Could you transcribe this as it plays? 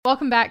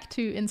Welcome back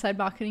to Inside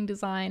Marketing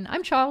Design.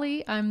 I'm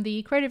Charlie. I'm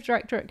the creative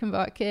director at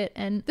ConvertKit,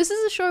 and this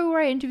is a show where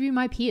I interview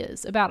my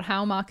peers about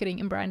how marketing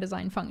and brand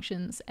design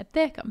functions at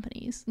their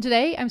companies. And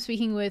today, I'm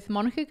speaking with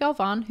Monica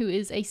Galvan, who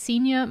is a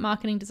senior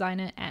marketing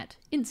designer at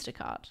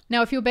Instacart.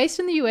 Now, if you're based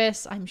in the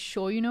US, I'm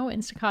sure you know what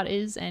Instacart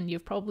is, and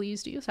you've probably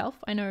used it yourself.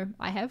 I know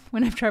I have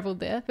when I've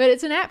traveled there. But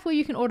it's an app where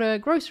you can order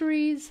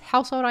groceries,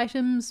 household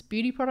items,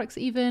 beauty products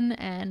even,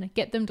 and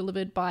get them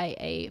delivered by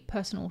a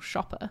personal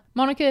shopper.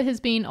 Monica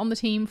has been on the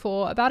team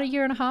for about a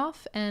year and a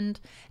half, and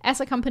as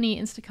a company,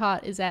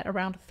 Instacart is at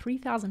around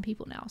 3,000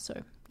 people now,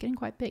 so getting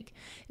quite big.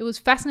 It was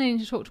fascinating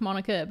to talk to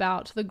Monica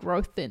about the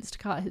growth that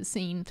Instacart has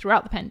seen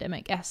throughout the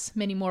pandemic, as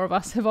many more of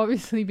us have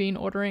obviously been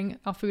ordering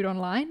our food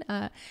online.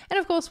 And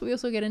of course, we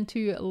also get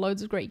into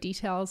loads of great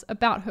details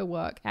about her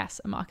work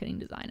as a marketing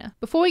designer.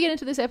 Before we get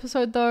into this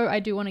episode though, I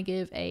do want to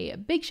give a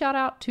big shout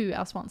out to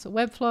our sponsor,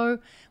 Webflow.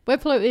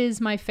 Webflow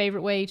is my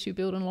favorite way to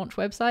build and launch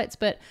websites,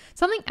 but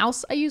something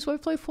else I use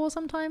Webflow for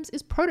sometimes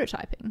is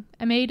prototyping.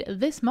 I made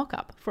this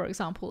mock-up, for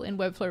example, in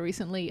Webflow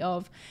recently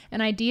of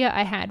an idea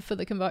I had for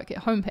the ConvertKit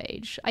homepage.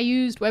 I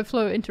used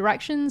Webflow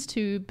interactions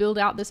to build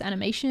out this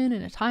animation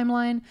in a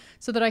timeline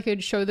so that I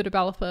could show the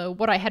developer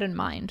what I had in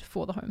mind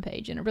for the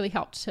homepage, and it really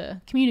helped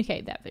to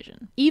communicate that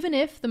vision. Even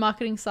if the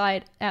marketing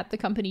side at the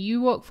company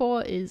you work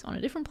for is on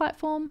a different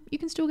platform, you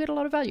can still get a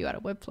lot of value out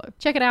of Webflow.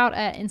 Check it out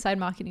at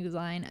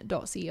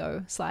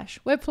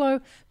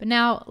insidemarketingdesign.co/Webflow. But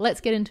now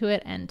let's get into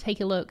it and take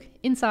a look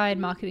inside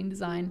marketing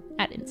design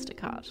at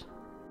Instacart.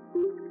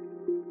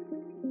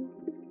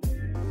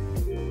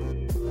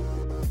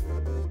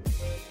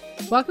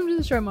 Welcome to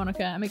the show,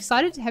 Monica. I'm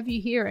excited to have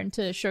you here and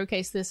to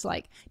showcase this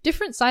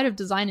different side of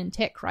design and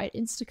tech, right?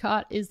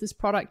 Instacart is this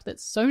product that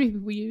so many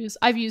people use.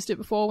 I've used it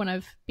before when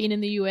I've been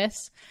in the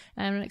US,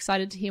 and I'm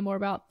excited to hear more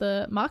about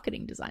the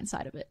marketing design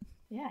side of it.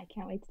 Yeah, I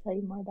can't wait to tell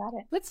you more about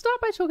it. Let's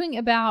start by talking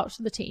about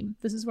the team.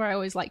 This is where I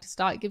always like to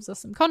start. It gives us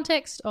some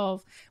context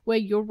of where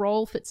your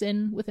role fits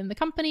in within the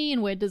company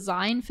and where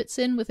design fits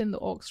in within the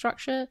org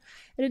structure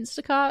at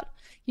Instacart.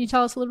 Can you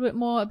tell us a little bit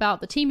more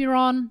about the team you're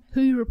on,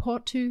 who you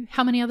report to,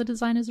 how many other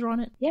designers are on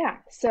it? Yeah,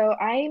 so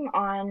I'm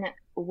on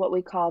what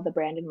we call the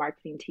brand and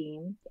marketing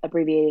team,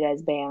 abbreviated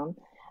as BAM.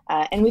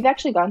 And we've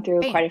actually gone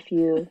through quite a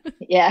few,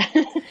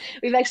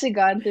 we've actually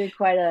gone through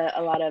quite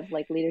a lot of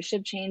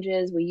leadership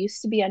changes. We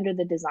used to be under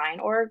the design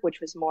org, which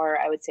was more,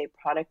 I would say,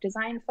 product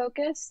design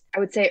focused. I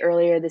would say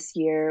earlier this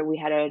year, we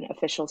had an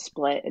official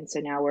split. And so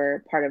now we're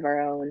part of our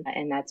own.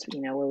 And that's,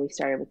 where we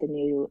started with the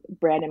new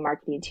brand and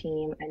marketing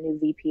team, a new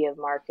VP of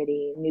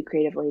marketing, new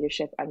creative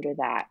leadership under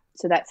that.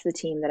 So that's the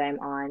team that I'm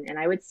on. And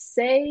I would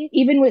say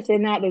even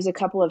within that, there's a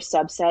couple of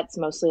subsets,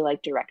 mostly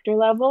director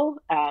level.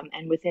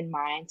 And within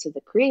mine, so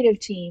the creative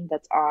team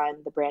that's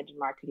on the brand and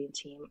marketing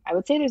team, I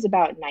would say there's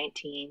about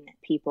 19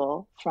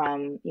 people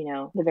from,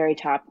 the very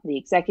top, the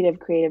executive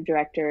creative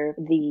director,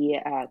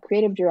 the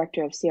creative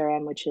director of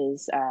CRM, which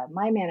is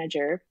my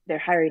manager. They're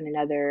hiring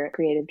another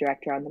creative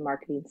director on the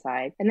marketing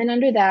side. And then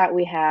under that,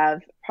 we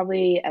have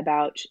probably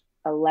about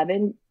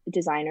 11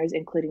 designers,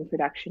 including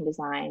production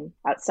design.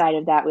 Outside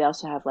of that, we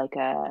also have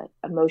a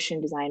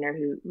motion designer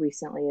who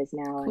recently is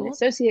now an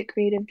associate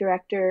creative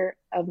director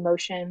of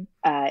motion,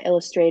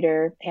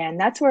 illustrator, and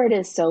that's where it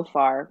is so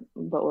far,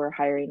 but we're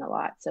hiring a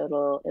lot,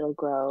 so it'll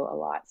grow a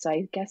lot. So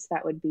I guess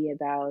that would be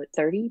about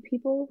 30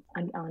 people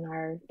on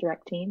our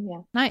direct team.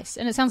 Yeah. Nice.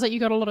 And it sounds like you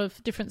got a lot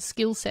of different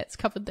skill sets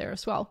covered there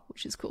as well,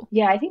 which is cool.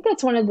 Yeah, I think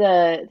that's one of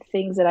the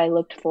things that I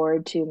looked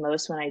forward to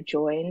most when I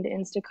joined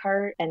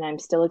Instacart, and I'm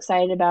still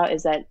excited about,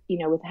 is that,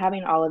 with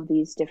having all of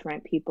these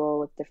different people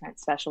with different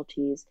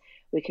specialties,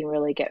 we can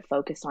really get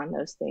focused on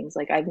those things.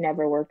 I've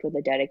never worked with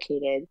a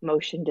dedicated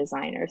motion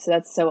designer. So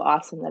that's so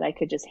awesome that I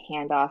could just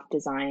hand off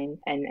design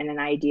and an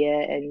idea,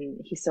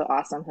 and he's so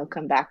awesome. He'll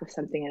come back with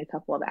something in a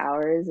couple of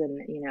hours.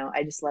 And,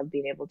 I just love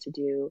being able to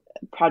do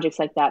projects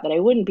like that I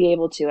wouldn't be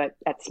able to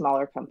at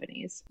smaller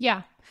companies.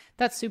 Yeah,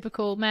 that's super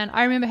cool, man.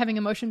 I remember having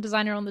a motion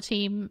designer on the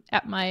team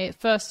at my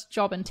first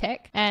job in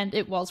tech, and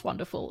it was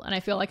wonderful. And I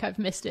feel like I've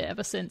missed it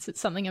ever since.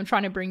 It's something I'm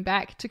trying to bring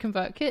back to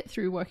ConvertKit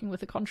through working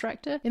with a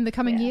contractor in the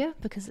coming year,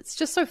 because it's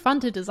just so fun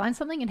to design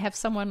something and have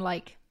someone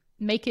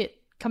make it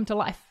come to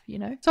life,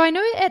 So I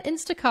know at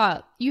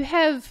Instacart, you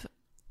have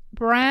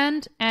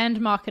brand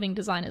and marketing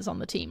designers on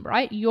the team,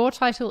 right? Your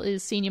title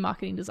is senior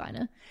marketing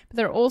designer, but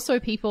there are also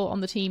people on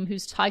the team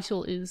whose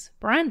title is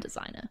brand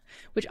designer,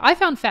 which I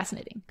found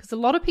fascinating because a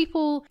lot of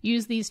people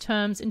use these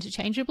terms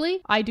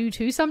interchangeably. I do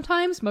too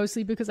sometimes,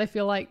 mostly because I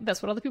feel like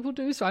that's what other people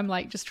do. So I'm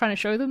just trying to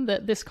show them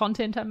that this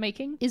content I'm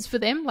making is for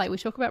them. We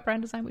talk about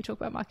brand design, we talk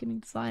about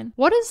marketing design.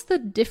 What is the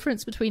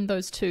difference between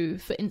those two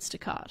for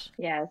Instacart?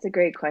 Yeah, it's a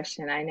great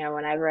question. I know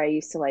whenever I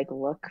used to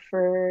look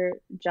for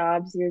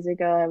jobs years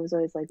ago, I was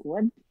always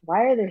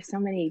why are there so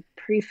many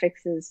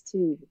prefixes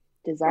to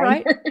designer?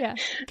 Right? Yeah.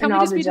 Can we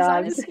just be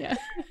designers? Yeah.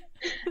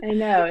 I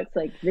know. It's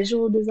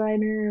visual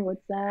designer.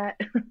 What's that?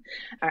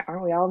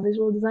 Aren't we all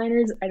visual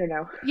designers? I don't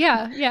know.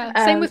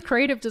 Yeah. Same with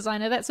creative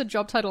designer. That's a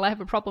job title I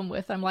have a problem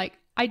with. I'm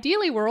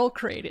ideally we're all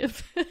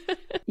creative.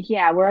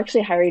 Yeah, we're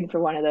actually hiring for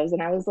one of those.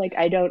 And I was like,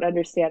 I don't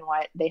understand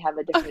why they have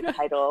a different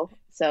title.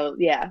 So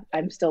yeah,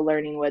 I'm still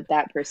learning what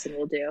that person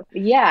will do.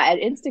 Yeah, at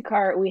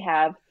Instacart, we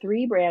have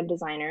 3 brand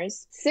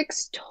designers,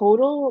 6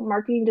 total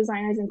marketing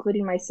designers,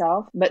 including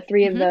myself, but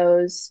 3 of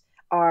those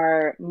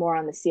are more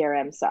on the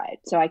CRM side.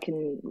 So I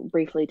can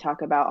briefly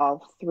talk about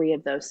all 3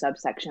 of those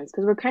subsections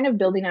because we're kind of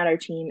building out our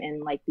team in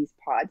like these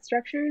pod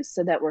structures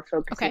so that we're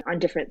focusing on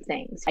different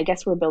things. I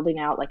guess we're building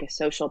out like a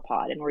social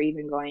pod, and we're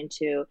even going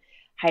to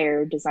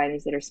hire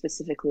designers that are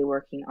specifically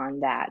working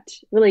on that,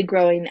 really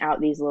growing out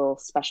these little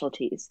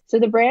specialties. So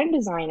the brand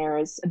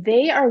designers,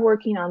 they are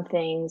working on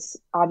things,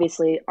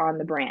 obviously, on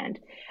the brand,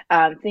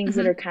 things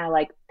that are kind of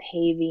like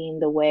paving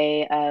the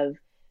way of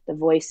the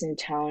voice and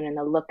tone and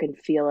the look and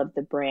feel of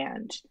the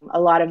brand.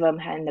 A lot of them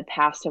in the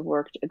past have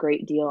worked a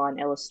great deal on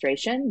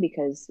illustration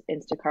because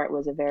Instacart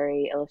was a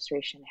very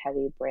illustration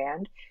heavy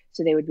brand.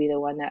 So they would be the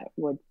one that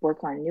would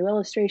work on new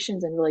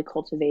illustrations and really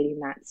cultivating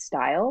that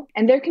style.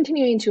 And they're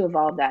continuing to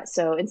evolve that.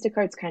 So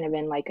Instacart's kind of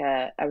in like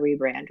a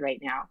rebrand right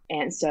now.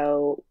 And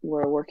so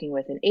we're working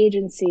with an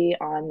agency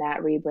on that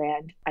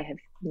rebrand. I have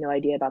no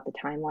idea about the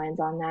timelines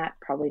on that,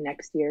 probably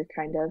next year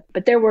kind of.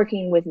 But they're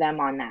working with them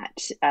on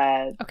that,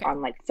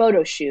 on like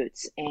photo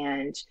shoots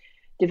and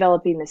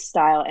developing the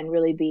style and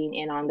really being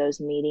in on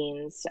those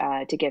meetings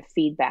to give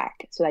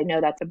feedback. So I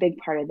know that's a big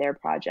part of their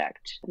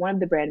project. One of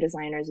the brand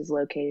designers is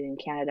located in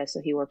Canada,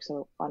 so he works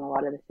on a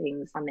lot of the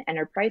things on the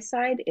enterprise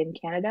side in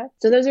Canada.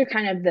 So those are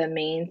kind of the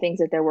main things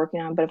that they're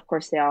working on, but of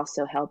course they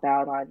also help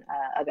out on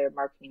other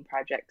marketing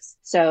projects.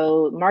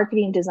 So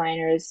marketing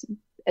designers,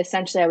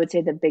 essentially, I would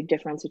say the big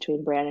difference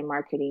between brand and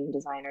marketing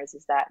designers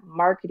is that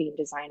marketing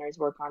designers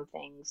work on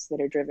things that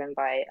are driven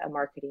by a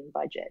marketing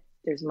budget.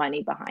 There's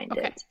money behind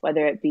it,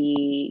 whether it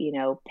be,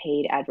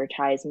 paid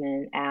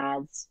advertisement,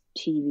 ads,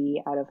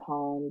 TV, out of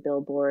home,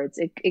 billboards.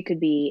 It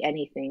could be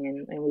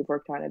anything. And we've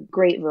worked on a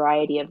great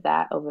variety of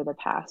that over the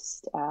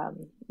past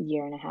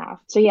year and a half.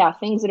 So yeah,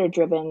 things that are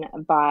driven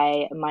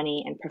by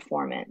money and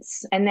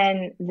performance. And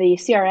then the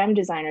CRM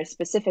designers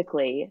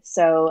specifically.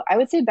 So I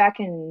would say back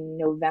in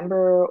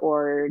November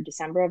or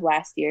December of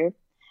last year,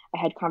 I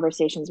had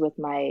conversations with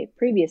my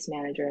previous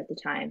manager at the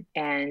time,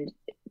 and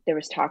there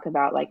was talk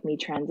about like me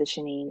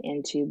transitioning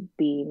into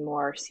being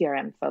more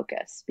CRM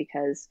focused,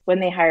 because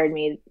when they hired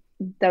me,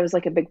 that was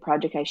like a big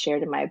project I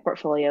shared in my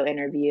portfolio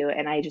interview.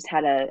 And I just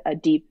had a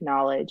deep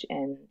knowledge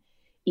in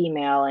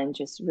email and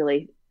just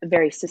really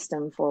very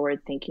system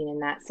forward thinking in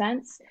that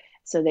sense.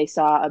 So they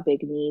saw a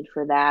big need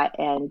for that.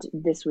 And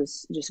this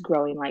was just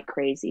growing like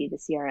crazy, the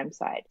CRM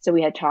side. So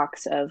we had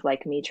talks of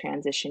like me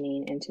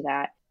transitioning into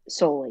that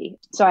solely.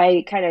 So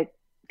I kind of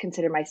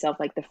consider myself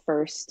like the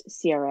first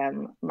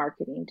CRM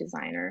marketing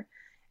designer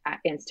at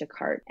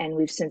Instacart. And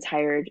we've since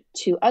hired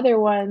 2 other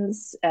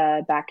ones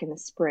back in the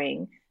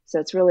spring. So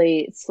it's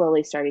really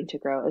slowly starting to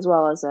grow, as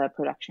well as a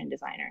production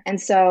designer.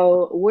 And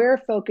so we're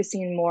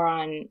focusing more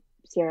on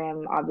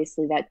CRM,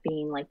 obviously that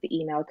being like the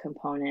email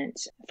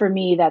component. For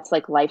me, that's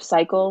like life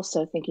cycle.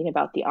 So thinking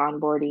about the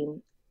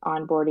onboarding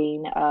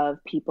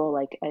of people,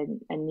 like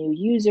a new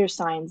user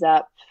signs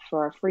up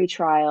for a free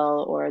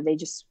trial, or they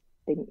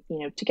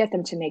to get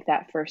them to make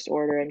that first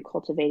order and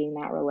cultivating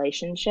that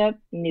relationship,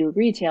 new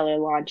retailer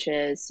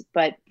launches,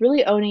 but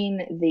really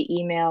owning the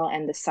email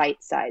and the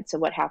site side. So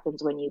what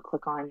happens when you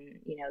click on,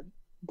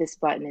 this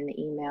button in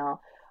the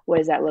email? What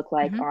does that look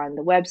like on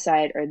the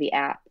website or the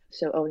app?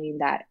 So owning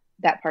that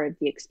part of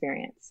the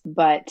experience.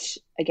 But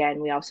again,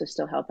 we also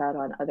still help out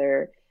on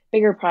other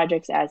bigger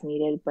projects as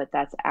needed, but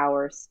that's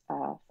our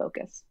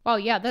focus. Well,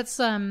 yeah, that's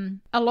a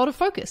lot of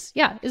focus,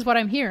 is what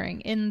I'm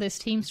hearing in this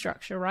team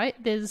structure,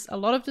 right? There's a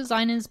lot of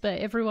designers, but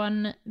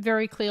everyone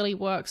very clearly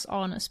works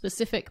on a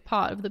specific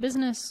part of the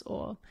business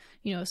or,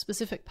 a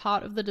specific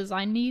part of the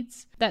design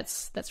needs.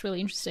 That's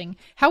really interesting.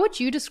 How would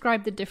you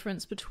describe the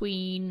difference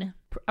between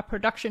a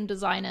production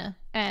designer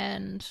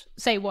and,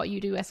 say, what you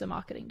do as a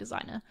marketing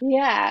designer?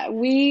 Yeah,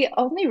 we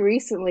only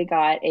recently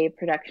got a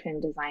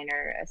production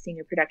designer, a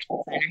senior production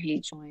designer.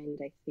 He joined,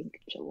 I think,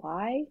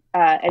 July.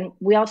 And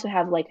we also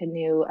have like a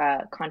new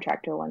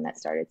contractor one that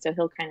started. So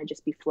he'll kind of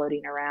just be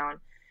floating around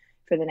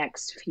for the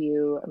next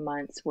few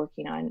months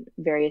working on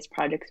various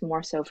projects,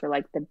 more so for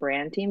like the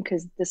brand team,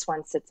 because this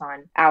one sits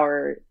on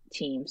our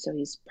team. So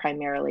he's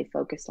primarily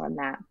focused on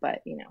that,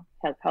 but,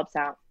 helps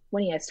out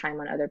when he has time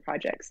on other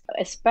projects.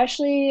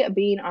 Especially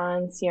being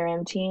on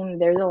CRM team,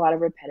 there's a lot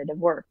of repetitive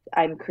work.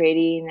 I'm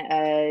creating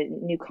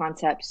new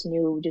concepts,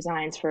 new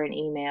designs for an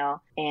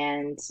email,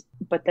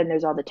 but then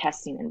there's all the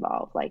testing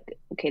involved. Like,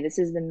 okay, this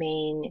is the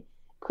main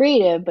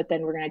creative, but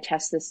then we're going to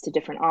test this to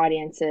different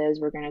audiences.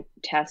 We're going to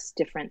test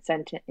different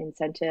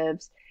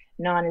incentives,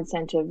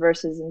 non-incentive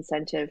versus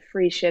incentive,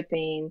 free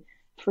shipping,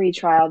 free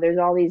trial. There's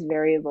all these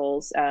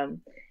variables.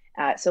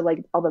 So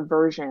like all the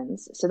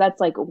versions. So that's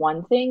like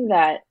one thing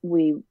that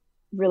we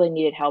really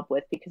needed help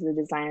with, because the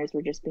designers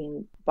were just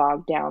being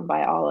bogged down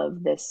by all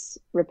of this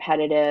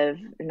repetitive,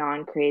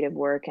 non-creative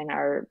work, and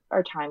our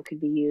time could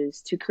be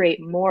used to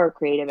create more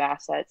creative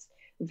assets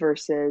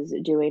versus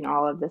doing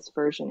all of this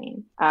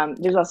versioning.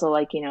 There's also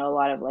like, a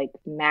lot of like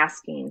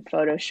masking,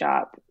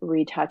 Photoshop,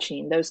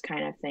 retouching, those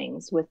kind of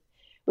things with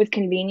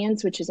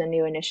convenience, which is a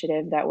new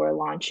initiative that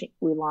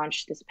we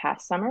launched this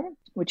past summer,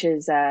 which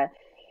is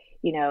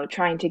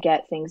trying to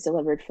get things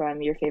delivered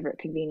from your favorite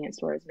convenience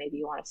stores. Maybe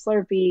you want a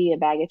Slurpee, a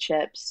bag of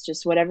chips,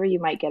 just whatever you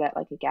might get at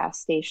like a gas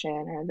station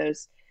or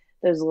those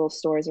little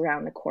stores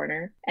around the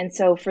corner. And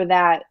so for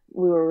that,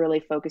 we were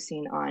really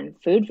focusing on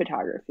food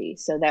photography.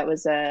 So that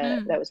was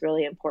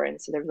really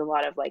important. So there was a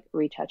lot of like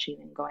retouching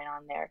and going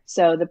on there.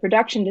 So the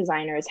production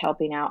designer is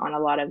helping out on a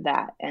lot of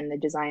that. And the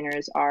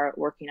designers are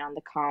working on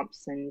the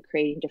comps and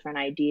creating different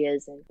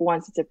ideas. And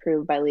once it's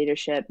approved by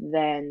leadership,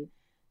 then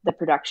the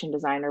production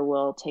designer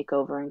will take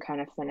over and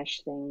kind of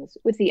finish things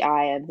with the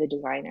eye of the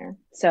designer.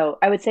 So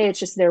I would say it's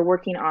just they're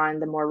working on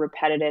the more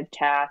repetitive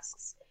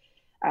tasks,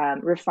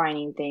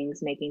 refining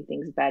things, making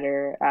things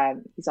better.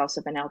 He's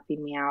also been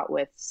helping me out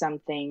with some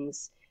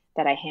things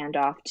that I hand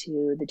off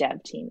to the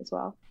dev team as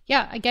well.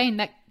 Yeah, again,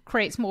 that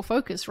creates more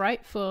focus,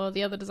 right? For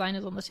the other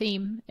designers on the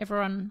team.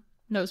 Everyone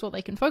knows what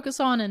they can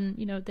focus on,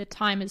 and their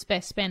time is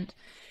best spent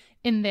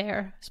in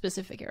their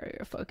specific area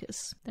of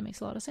focus. That makes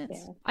a lot of sense.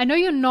 Yeah. I know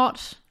you're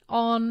not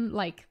on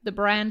like the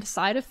brand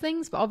side of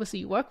things, but obviously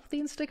you work with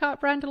the Instacart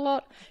brand a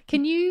lot.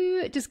 Can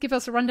you just give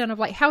us a rundown of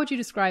like, how would you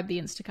describe the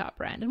Instacart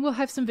brand? And we'll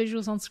have some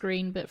visuals on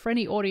screen, but for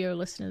any audio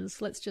listeners,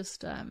 let's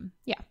just,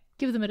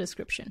 give them a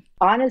description.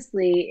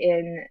 Honestly,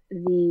 in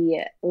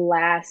the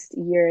last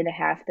year and a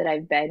half that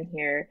I've been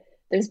here,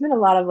 there's been a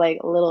lot of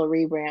like little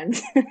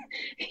rebrands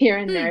here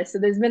and there. So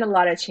there's been a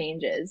lot of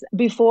changes.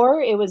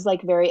 Before it was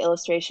like very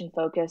illustration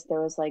focused.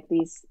 There was like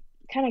these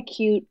kind of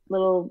cute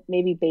little,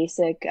 maybe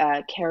basic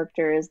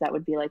characters that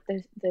would be like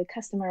the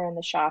customer and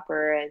the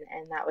shopper.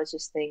 And that was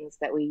just things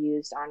that we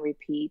used on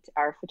repeat.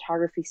 Our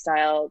photography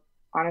style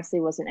honestly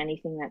wasn't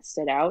anything that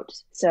stood out.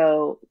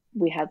 So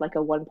we had like a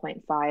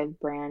 1.5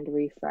 brand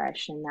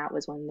refresh. And that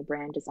was when the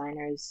brand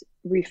designers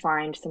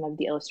refined some of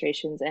the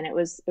illustrations. And it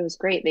was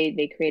great.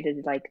 They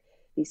created like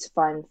these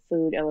fun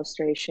food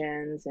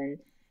illustrations, and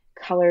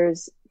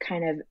colors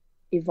kind of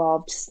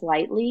evolved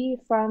slightly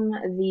from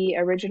the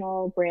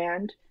original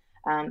brand.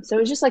 So it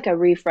was just like a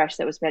refresh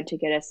that was meant to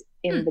get us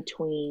in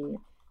between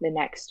the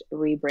next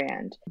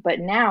rebrand. But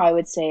now I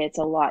would say it's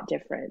a lot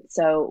different.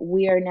 So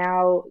we are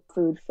now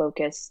food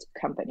focused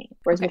company.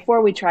 Whereas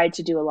before we tried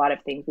to do a lot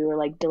of things. We were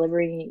like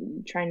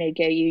trying to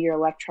get you your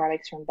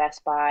electronics from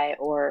Best Buy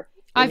or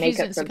I've used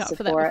Instacart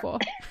for that before.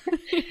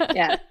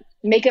 Yeah.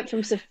 Makeup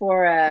from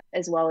Sephora,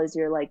 as well as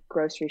your like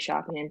grocery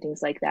shopping and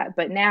things like that.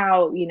 But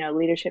now,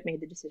 leadership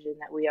made the decision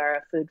that we are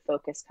a food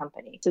focused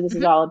company. So this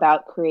is all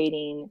about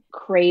creating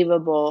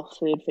craveable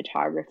food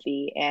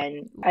photography.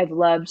 And I've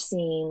loved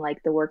seeing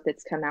like the work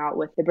that's come out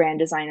with the brand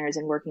designers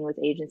and working with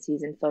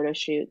agencies and photo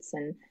shoots.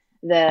 And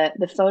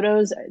the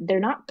photos,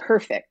 they're not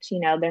perfect,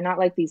 they're not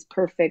like these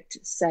perfect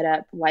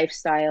setup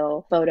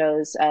lifestyle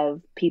photos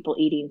of people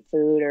eating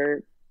food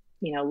or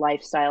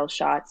lifestyle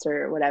shots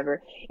or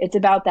whatever. It's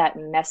about that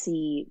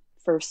messy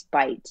first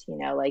bite,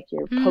 like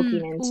you're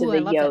poking into the I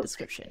love yolk. That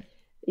description.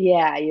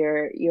 Yeah,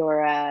 your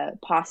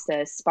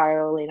pasta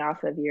spiraling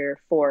off of your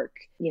fork.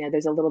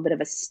 There's a little bit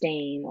of a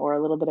stain or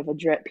a little bit of a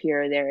drip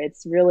here or there.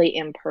 It's really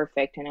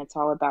imperfect, and it's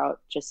all about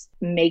just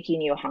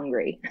making you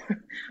hungry,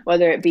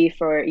 whether it be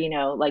for,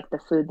 like the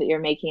food that you're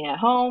making at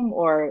home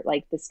or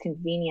like this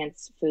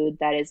convenience food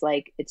that is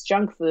like, it's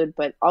junk food,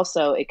 but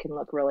also it can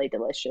look really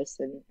delicious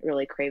and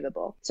really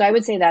craveable. So I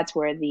would say that's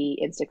where the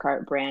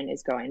Instacart brand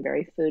is going,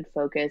 very food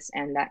focused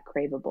and that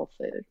craveable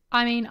food.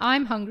 I mean,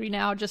 I'm hungry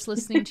now just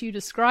listening to you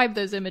describe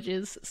those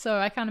images, so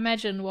I can't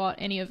imagine what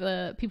any of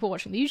the people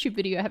watching the YouTube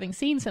video, having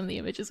seen some of the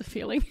images, are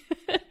feeling.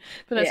 But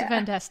that's a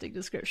fantastic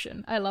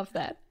description. I love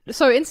that.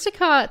 So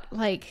Instacart,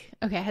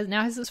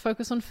 has this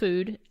focus on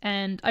food,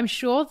 and I'm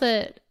sure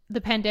that the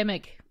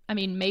pandemic,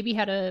 maybe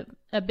had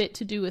a bit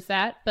to do with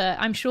that, but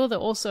I'm sure that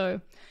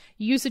also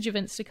usage of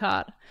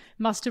Instacart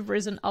must have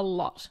risen a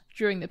lot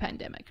during the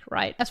pandemic,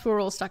 right? As we were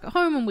all stuck at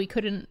home and we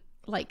couldn't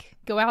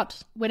go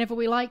out whenever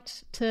we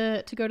liked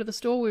to go to the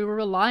store, we were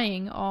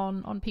relying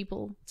on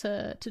people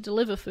to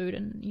deliver food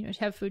and to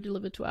have food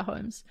delivered to our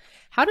homes.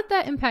 How did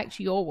that impact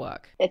your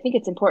work? I think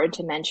it's important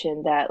to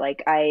mention that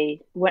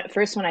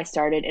when I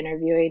started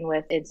interviewing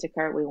with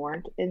Instacart, we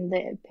weren't in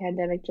the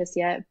pandemic just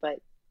yet, but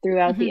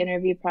throughout the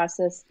interview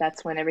process,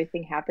 that's when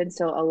everything happened.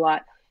 So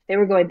they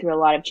were going through a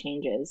lot of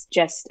changes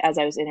just as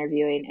I was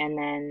interviewing and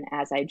then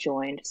as I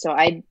joined. So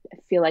I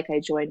feel like I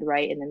joined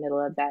right in the middle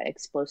of that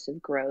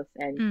explosive growth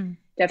and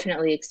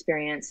definitely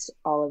experienced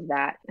all of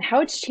that.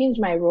 How it's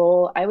changed my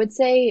role, I would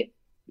say,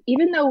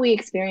 even though we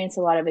experienced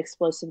a lot of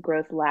explosive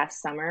growth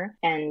last summer,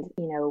 and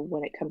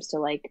when it comes to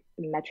like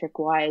metric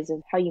wise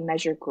of how you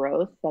measure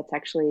growth, that's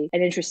actually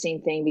an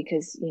interesting thing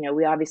because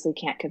we obviously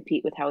can't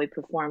compete with how we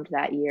performed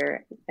that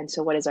year. And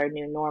so what is our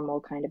new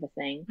normal kind of a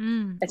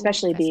thing,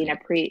 especially being a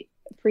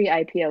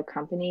pre-IPO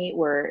company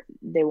where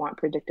they want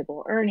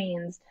predictable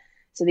earnings.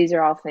 So these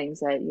are all things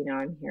that,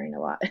 I'm hearing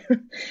a lot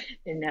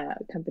in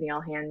company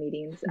all hand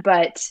meetings.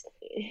 But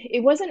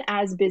it wasn't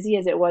as busy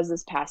as it was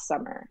this past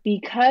summer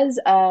because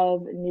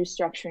of new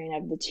structuring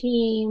of the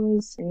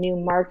teams, new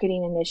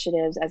marketing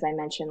initiatives. As I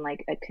mentioned,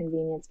 like a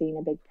convenience being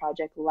a big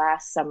project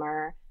last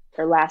summer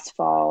or last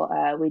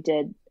fall, we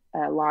did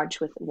launch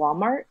with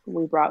Walmart.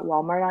 We brought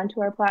Walmart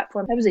onto our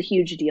platform. That was a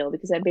huge deal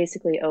because that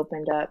basically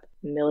opened up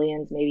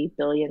millions, maybe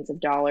billions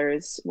of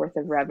dollars worth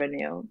of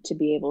revenue to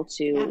be able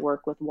to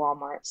work with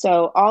Walmart.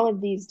 So all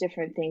of these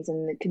different things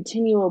and the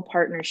continual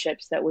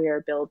partnerships that we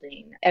are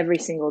building every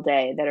single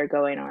day that are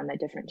going on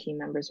that different team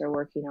members are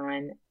working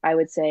on, I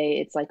would say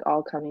it's like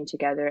all coming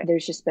together.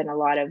 There's just been a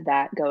lot of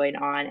that going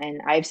on,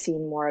 and I've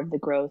seen more of the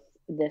growth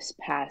this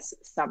past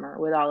summer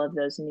with all of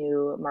those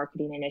new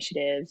marketing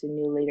initiatives and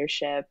new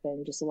leadership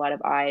and just a lot of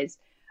eyes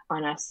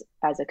on us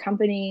as a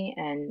company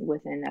and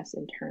within us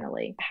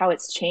internally. How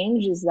it's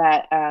changed is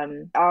that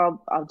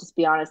I'll just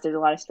be honest, there's a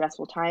lot of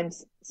stressful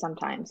times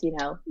sometimes,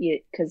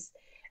 because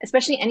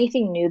especially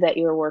anything new that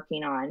you're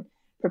working on,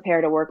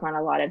 prepare to work on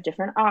a lot of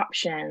different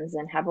options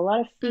and have a lot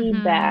of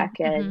feedback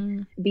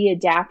and be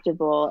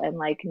adaptable and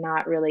like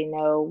not really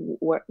know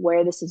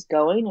where this is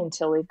going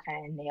until we've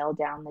kind of nailed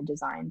down the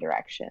design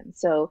direction.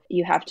 So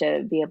you have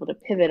to be able to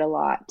pivot a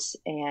lot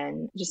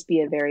and just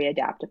be a very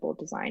adaptable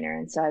designer.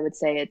 And so I would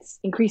say it's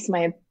increased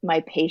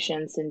my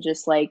patience and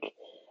just like,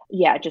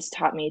 just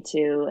taught me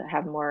to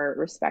have more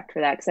respect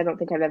for that, because I don't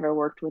think I've ever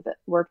worked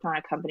on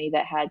a company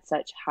that had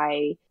such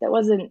high, that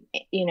wasn't,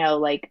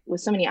 like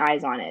with so many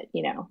eyes on it,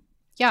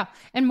 Yeah,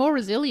 and more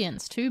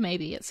resilience too,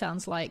 maybe it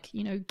sounds like,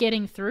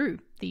 getting through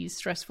these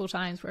stressful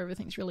times where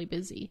everything's really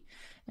busy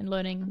and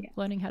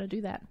learning how to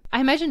do that. I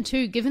imagine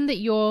too, given that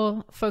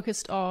you're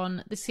focused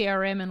on the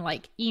CRM and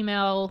like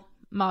email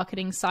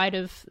marketing side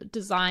of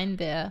design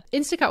there,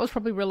 Instacart was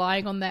probably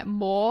relying on that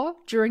more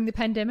during the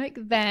pandemic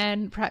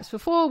than perhaps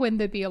before, when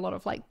there'd be a lot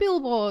of like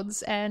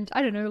billboards and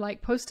I don't know,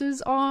 like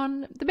posters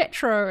on the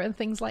metro and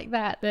things like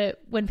that. But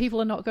when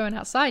people are not going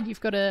outside,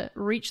 you've got to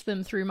reach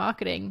them through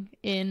marketing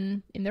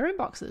in their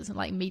inboxes and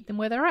like meet them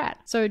where they're at.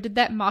 So did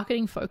that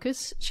marketing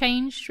focus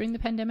change during the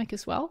pandemic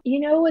as well?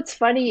 What's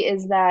funny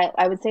is that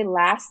I would say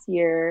last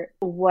year,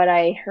 what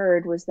I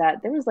heard was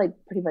that there was like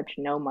pretty much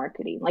no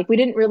marketing. Like we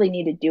didn't really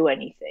need to do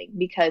anything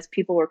because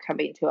people were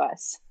coming to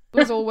us. It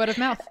was all word of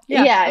mouth.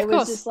 Yeah, it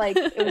was just like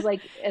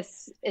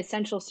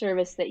essential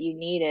service that you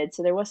needed.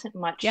 So there wasn't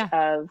much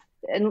of,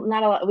 and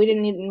not a lot. We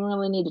didn't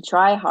really need to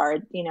try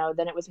hard.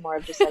 Then it was more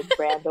of just like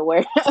brand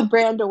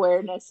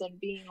awareness and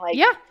being like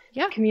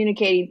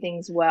communicating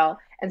things well.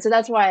 And so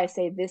that's why I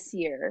say this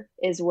year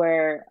is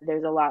where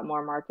there's a lot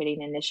more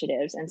marketing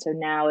initiatives. And so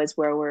now is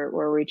where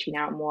we're reaching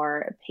out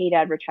more. Paid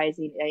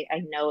advertising,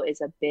 I know,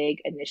 is a big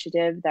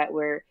initiative that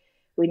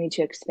we need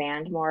to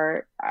expand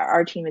more.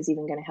 Our team is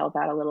even going to help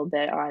out a little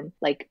bit on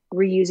like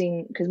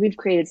reusing, because we've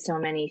created so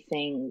many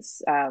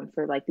things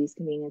for like these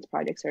convenience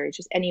projects, or it's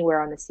just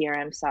anywhere on the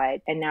CRM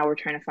side. And now we're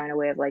trying to find a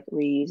way of like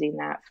reusing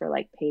that for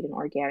like paid and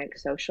organic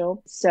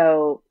social.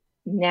 So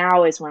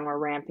now is when we're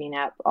ramping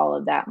up all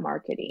of that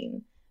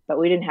marketing, but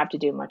we didn't have to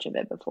do much of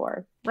it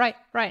before. Right.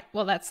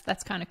 Well, that's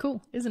kind of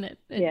cool, isn't it?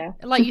 Yeah.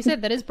 Like you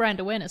said, that is brand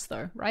awareness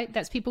though, right?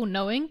 That's people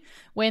knowing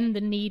when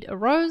the need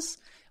arose,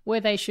 where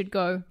they should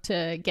go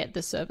to get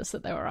the service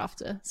that they were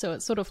after. So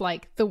it's sort of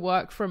like the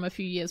work from a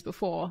few years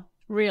before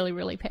really,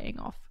 really paying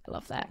off. I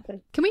love that.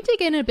 Can we dig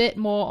in a bit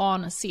more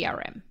on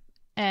CRM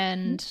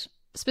and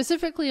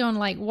specifically on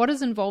like what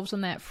is involved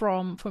in that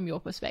from your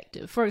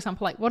perspective? For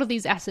example, like what are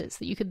these assets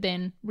that you could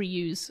then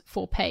reuse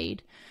for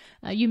paid?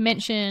 You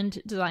mentioned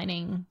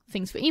designing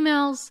things for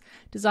emails,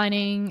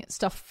 designing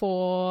stuff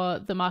for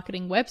the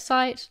marketing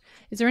website.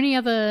 Is there any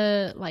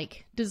other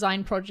like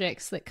design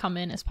projects that come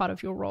in as part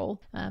of your role,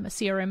 a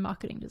CRM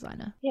marketing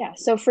designer? Yeah.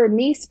 So for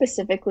me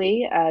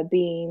specifically,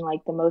 being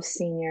like the most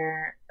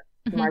senior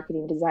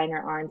marketing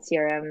designer on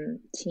CRM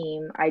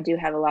team, I do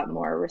have a lot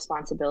more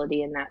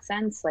responsibility in that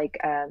sense. Like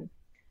I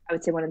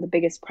would say one of the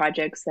biggest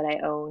projects that I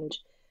owned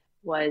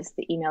was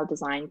the email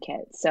design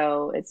kit.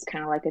 So it's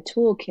kind of like a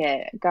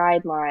toolkit,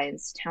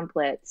 guidelines,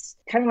 templates,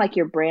 kind of like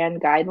your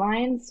brand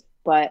guidelines,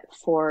 but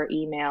for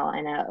email,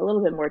 and a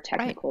little bit more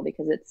technical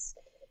because it's,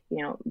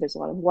 there's a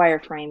lot of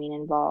wireframing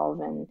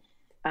involved,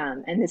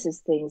 and this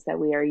is things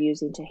that we are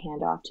using to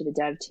hand off to the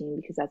dev team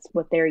because that's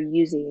what they're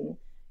using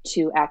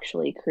to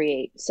actually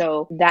create.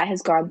 So that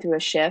has gone through a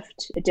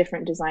shift. A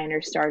different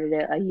designer started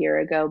it a year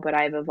ago, but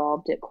I've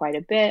evolved it quite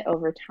a bit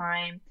over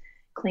time,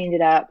 cleaned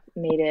it up,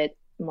 made it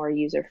more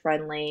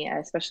user-friendly,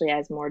 especially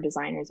as more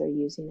designers are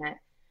using it.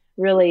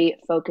 Really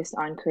focused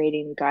on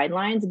creating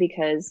guidelines,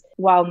 because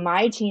while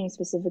my team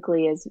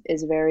specifically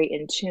is very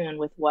in tune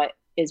with what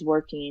is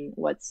working,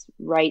 what's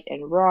right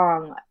and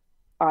wrong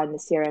on the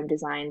CRM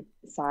design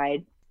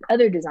side,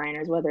 other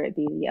designers, whether it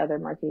be the other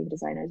marketing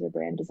designers or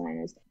brand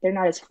designers, they're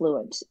not as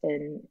fluent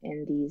in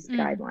these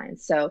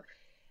guidelines. So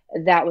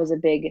that was a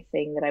big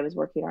thing that I was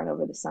working on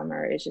over the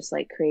summer, is just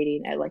like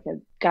creating a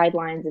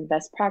guidelines and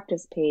best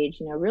practice page,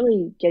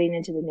 really getting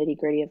into the nitty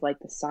gritty of like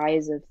the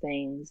size of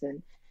things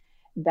and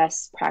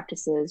best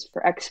practices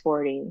for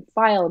exporting,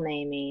 file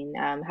naming,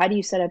 how do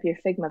you set up your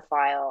Figma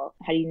file,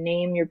 how do you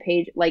name your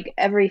page, like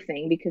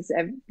everything, because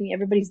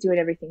everybody's doing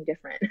everything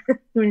different. It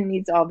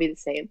needs to all be the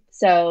same.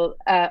 So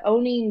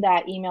owning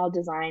that email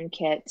design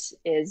kit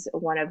is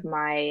one of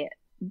my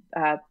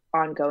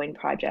ongoing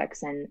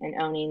projects, and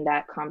owning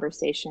that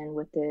conversation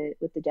with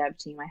the dev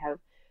team. I have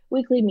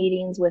weekly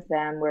meetings with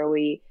them where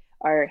we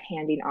are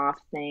handing off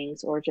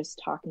things or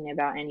just talking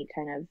about any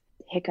kind of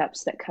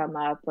hiccups that come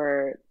up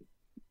or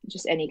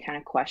just any kind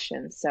of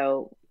questions.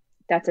 So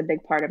that's a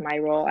big part of my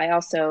role. I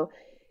also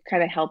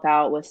kind of help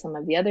out with some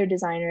of the other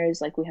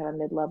designers. Like we have a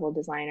mid-level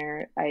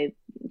designer. I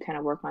kind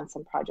of work on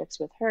some projects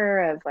with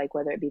her of like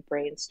whether it be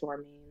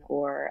brainstorming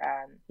or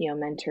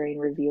mentoring,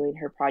 reviewing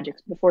her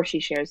projects before she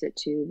shares it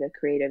to the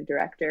creative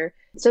director.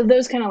 So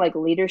those kind of like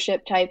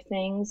leadership type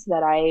things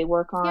that I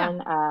work on.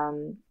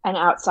 Yeah. And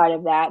outside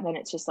of that, then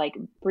it's just like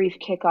brief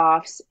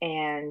kickoffs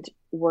and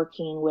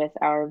working with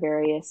our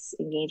various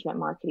engagement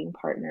marketing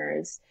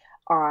partners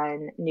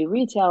on new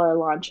retailer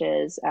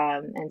launches.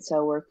 And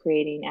so we're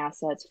creating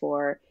assets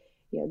for,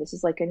 this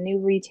is like a new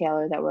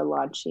retailer that we're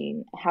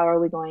launching. How are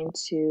we going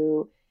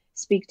to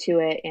speak to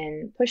it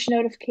in push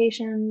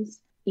notifications,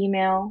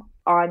 email,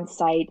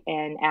 on-site,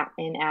 and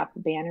in-app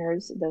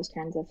banners, those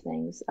kinds of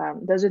things.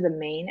 Those are the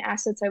main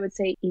assets I would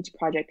say each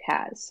project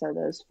has. So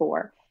those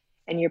 4.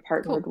 And you're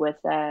partnered with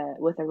a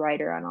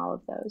writer on all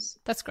of those.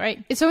 That's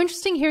great. It's so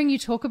interesting hearing you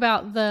talk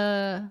about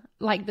the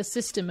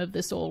system of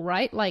this all,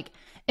 right? Like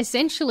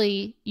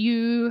essentially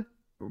you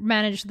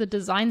manage the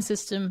design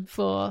system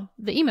for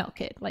the email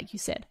kit, like you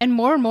said. And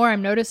more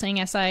I'm noticing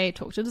as I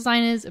talk to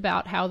designers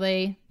about how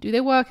they do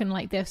their work and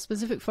like their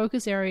specific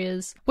focus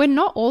areas, we're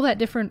not all that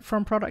different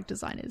from product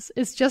designers.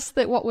 It's just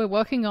that what we're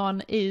working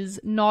on is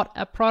not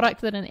a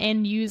product that an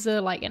end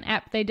user, like an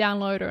app they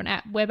download or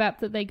an web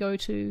app that they go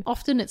to.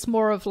 Often it's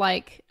more of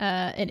like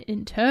an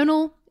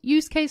internal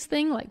use case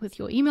thing, like with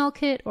your email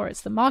kit, or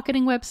it's the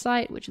marketing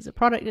website, which is a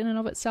product in and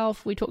of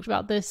itself. We talked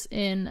about this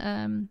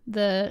in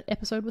the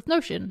episode with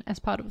Notion as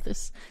part of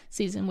this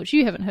season, which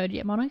you haven't heard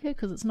yet, Monica,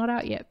 because it's not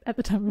out yet at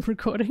the time of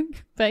recording.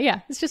 But yeah,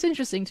 it's just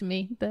interesting to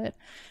me that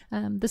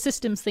the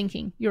systems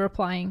thinking you're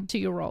applying to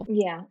your role.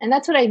 Yeah, and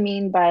that's what I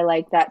mean by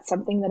like that's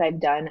something that I've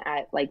done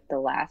at like the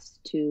last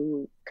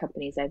 2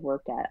 companies I've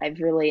worked at. I've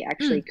really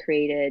actually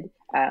created,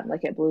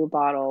 like at Blue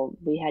Bottle,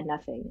 we had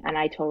nothing. And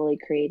I totally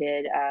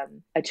created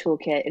a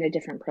toolkit in a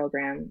different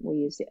program. We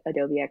used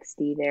Adobe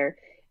XD there.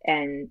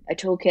 And a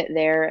toolkit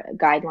there,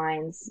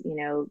 guidelines,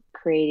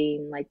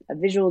 creating like a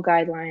visual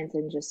guidelines,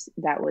 and just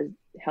that would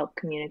help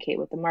communicate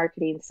with the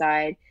marketing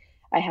side.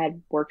 I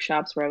had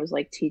workshops where I was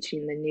like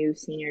teaching the new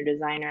senior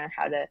designer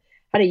how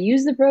to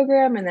use the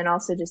program, and then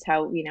also just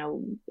how,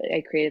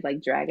 I created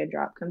like drag and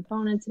drop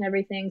components and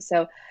everything.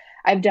 So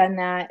I've done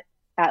that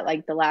at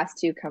like the last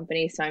 2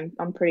 companies. So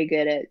I'm pretty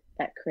good at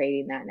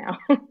creating that now.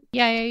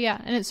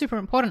 Yeah. And it's super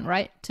important,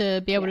 right?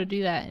 To be able to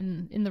do that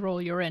in the role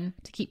you're in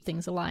to keep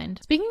things aligned.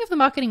 Speaking of the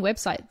marketing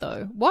website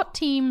though, what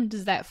team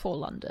does that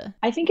fall under?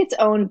 I think it's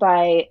owned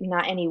by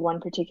not any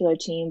one particular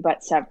team,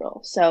 but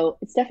several. So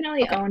it's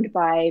definitely owned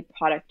by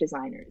product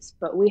designers,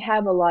 but we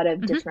have a lot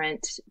of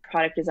different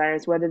product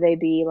designers, whether they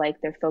be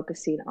like they're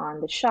focusing on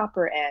the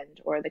shopper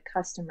end or the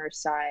customer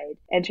side,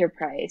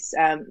 enterprise.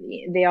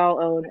 They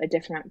all own a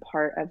different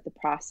part of the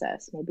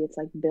process. Maybe it's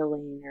like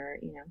billing or,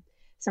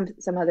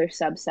 some other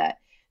subset.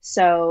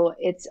 So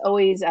it's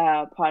always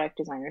a product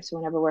designer. So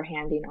whenever we're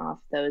handing off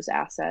those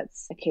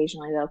assets,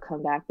 occasionally they'll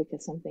come back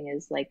because something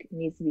is like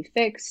needs to be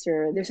fixed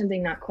or there's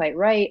something not quite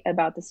right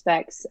about the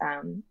specs.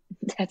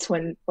 That's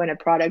when a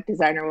product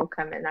designer will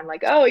come in. I'm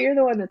like, oh, you're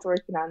the one that's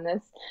working on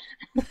this.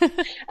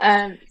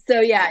 So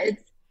yeah,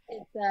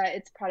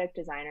 it's product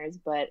designers,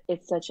 but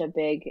it's such a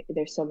big,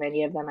 there's so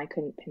many of them, I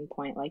couldn't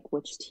pinpoint like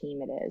which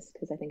team it is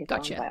because I think it's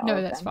owned by all of them.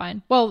 No, that's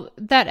fine. Well,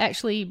 that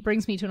actually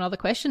brings me to another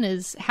question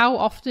is how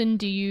often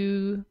do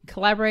you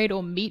collaborate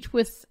or meet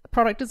with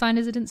product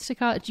designers at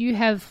Instacart? Do you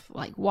have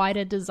like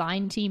wider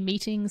design team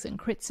meetings and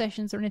crit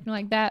sessions or anything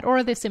like that? Or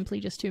are there simply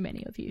just too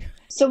many of you?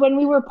 So when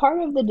we were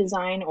part of the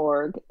design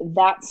org,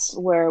 that's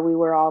where we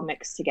were all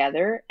mixed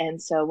together.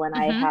 And so when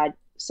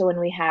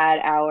when we had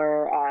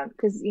our,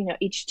 because,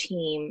 each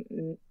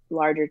team,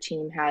 larger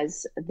team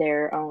has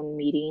their own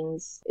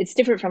meetings. It's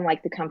different from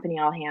like the company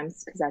all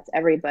hands because that's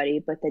everybody,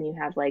 but then you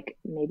have like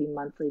maybe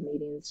monthly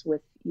meetings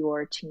with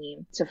your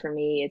team. So for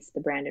me, it's the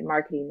brand and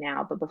marketing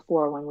now, but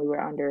before when we were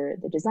under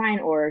the design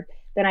org,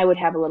 then I would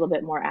have a little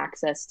bit more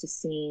access to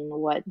seeing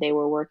what they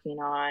were working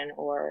on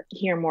or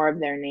hear more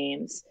of their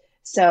names.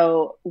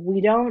 So we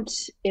don't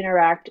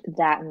interact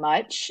that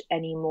much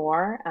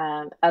anymore,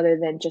 other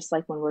than just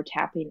like when we're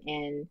tapping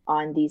in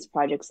on these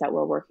projects that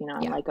we're working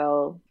on, like,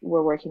 oh,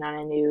 we're working on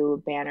a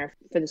new banner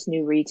for this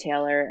new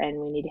retailer and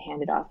we need to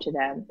hand it off to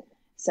them.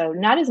 So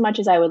not as much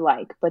as I would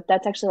like, but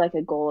that's actually like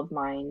a goal of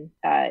mine,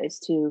 is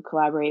to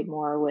collaborate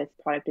more with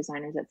product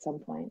designers at some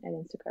point at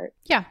Instacart.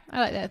 Yeah,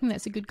 I like that. I think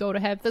that's a good goal to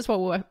have. That's what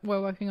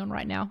we're working on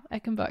right now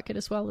at ConvertKit,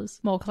 as well as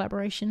more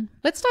collaboration.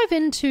 Let's dive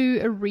into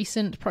a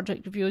recent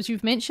project of yours.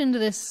 You've mentioned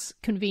this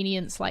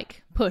convenience,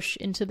 like push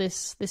into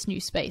this new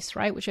space,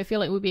 right? Which I feel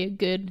like would be a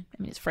good,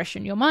 I mean, it's fresh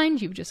in your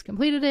mind, you've just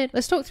completed it.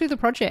 Let's talk through the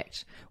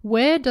project.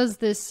 Where does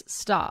this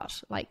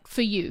start, like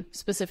for you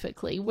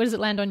specifically? Where does it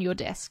land on your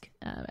desk?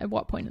 At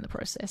what point in the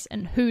process?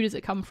 And who does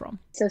it come from?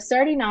 So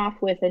starting off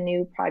with a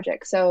new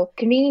project. So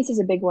convenience is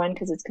a big one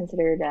because it's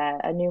considered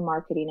a new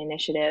marketing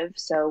initiative.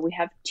 So we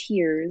have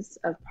tiers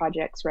of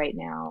projects right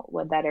now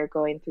that are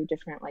going through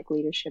different like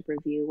leadership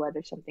review,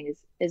 whether something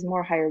is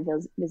more higher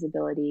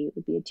visibility,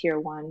 would be a tier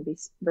 1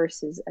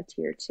 versus a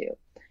tier 2.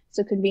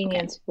 So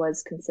convenience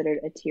was considered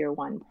a tier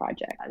 1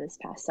 project this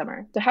past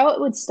summer. So how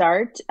it would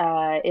start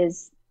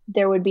is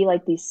there would be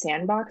like these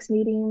sandbox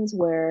meetings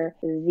where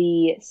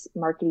the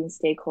marketing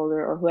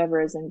stakeholder or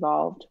whoever is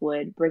involved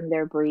would bring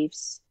their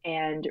briefs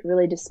and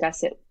really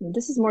discuss it.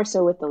 This is more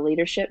so with the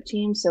leadership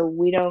team. So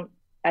we don't,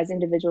 as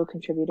individual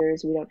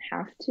contributors, we don't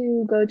have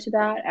to go to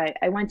that.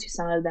 I went to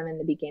some of them in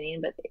the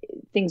beginning, but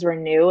things were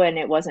new and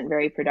it wasn't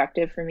very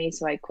productive for me.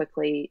 So I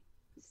quickly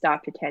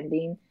stopped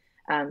attending.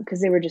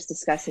 Because they were just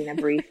discussing a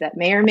brief that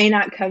may or may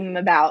not come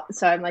about.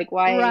 So I'm like,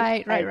 why?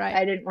 Right.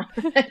 I didn't want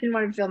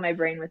to fill my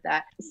brain with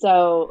that.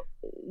 So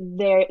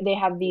they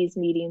have these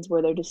meetings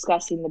where they're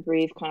discussing the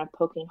brief, kind of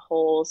poking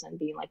holes and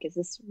being like, is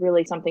this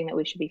really something that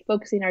we should be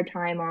focusing our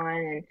time on?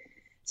 And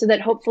so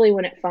that hopefully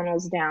when it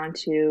funnels down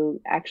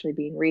to actually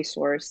being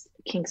resourced,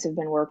 kinks have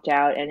been worked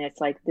out and it's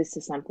like, this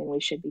is something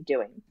we should be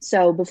doing.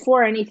 So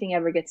before anything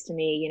ever gets to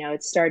me,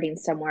 it's starting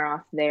somewhere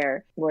off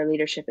there where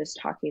leadership is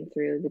talking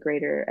through the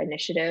greater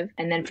initiative.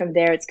 And then from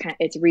there,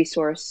 it's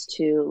resourced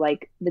to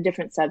like the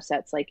different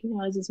subsets, like,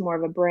 is this more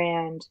of a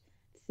brand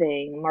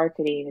thing,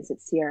 marketing, is it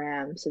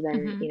CRM? So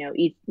then,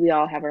 we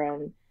all have our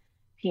own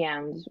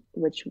PMs,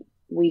 which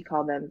we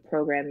call them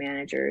program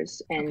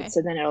managers. And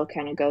so then it'll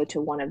kind of go to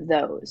one of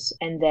those.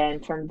 And then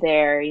from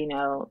there,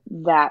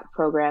 that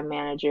program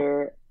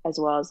manager, as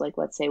well as like,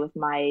 let's say with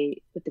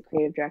the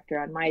creative director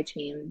on my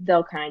team,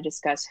 they'll kind of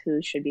discuss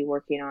who should be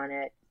working on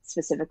it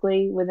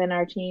specifically within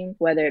our team,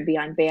 whether it be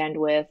on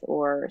bandwidth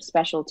or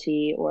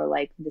specialty, or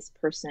like this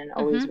person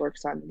always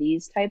works on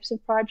these types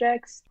of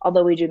projects,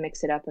 although we do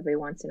mix it up every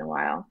once in a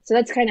while. So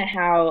that's kind of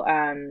how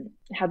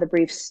the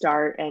briefs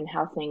start and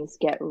how things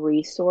get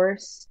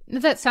resourced.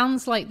 That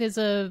sounds like there's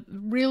a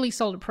really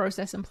solid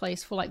process in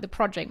place for like the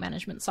project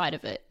management side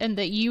of it, and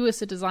that you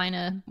as a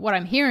designer, what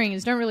I'm hearing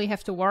is don't really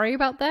have to worry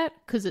about that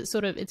because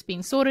it's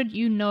being sorted.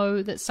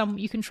 That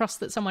you can trust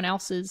that someone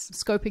else is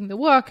scoping the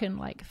work and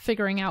like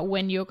figuring out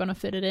when you're going to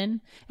fit it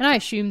in. And I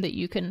assume that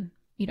you can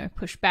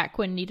push back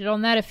when needed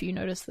on that if you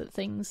notice that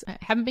things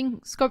haven't been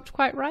scoped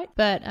quite right.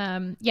 But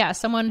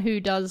someone who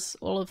does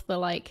all of the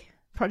like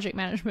project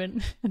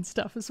management and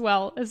stuff as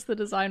well as the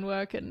design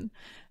work and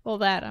all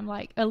that, I'm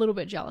like a little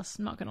bit jealous,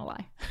 I'm not gonna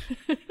lie.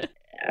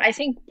 I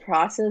think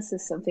process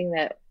is something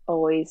that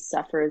always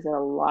suffers at a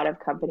lot of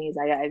companies.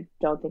 I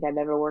don't think I've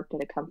ever worked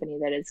at a company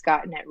that has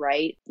gotten it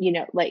right.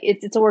 Like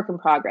it's a work in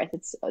progress.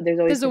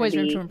 There's always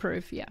room to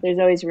improve. Yeah, there's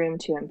always room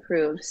to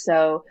improve.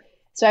 So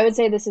I would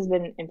say this has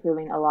been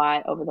improving a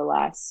lot over the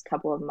last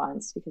couple of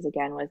months because,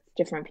 again, with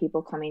different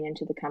people coming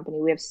into the company,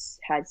 we have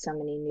had so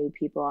many new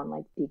people on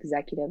like the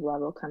executive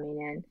level coming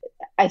in.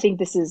 I think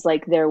this is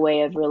like their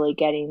way of really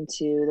getting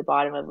to the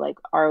bottom of like,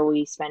 are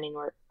we spending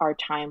our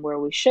time where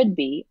we should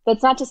be?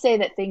 That's not to say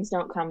that things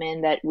don't come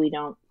in that we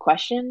don't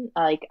question.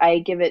 Like I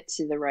give it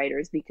to the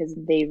writers because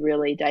they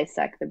really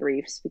dissect the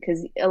briefs,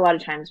 because a lot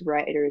of times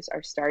writers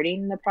are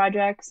starting the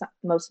projects.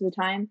 Most of the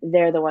time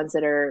they're the ones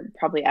that are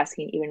probably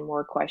asking even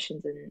more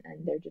questions, and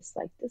they're just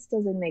like, this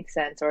doesn't make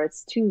sense, or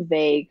it's too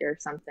vague or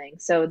something.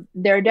 So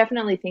there are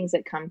definitely things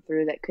that come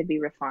through that could be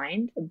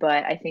refined,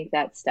 but I think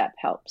that step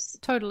helps.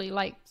 Totally.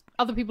 Like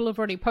other people have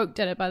already poked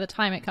at it by the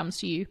time it comes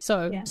to you.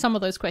 So some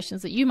of those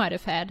questions that you might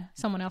have had,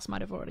 someone else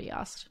might have already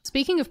asked.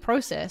 Speaking of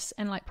process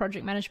and like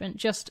project management,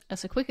 just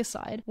as a quick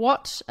aside,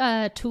 what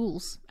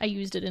tools are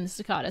used at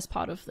Instacart as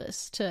part of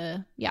this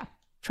to,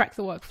 track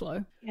the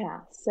workflow? Yeah,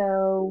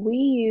 so we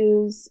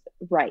use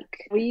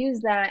Wrike. We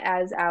use that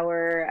as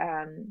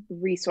our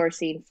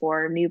resourcing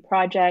for new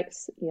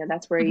projects.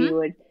 That's where you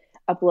would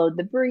upload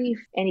the brief,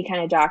 any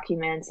kind of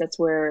documents. That's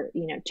where,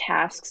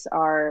 tasks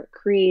are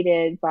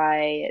created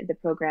by the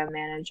program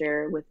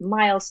manager with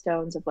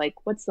milestones of like,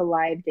 what's the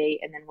live date,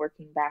 and then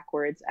working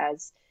backwards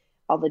as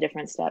all the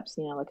different steps,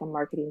 like a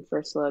marketing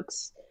first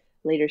looks,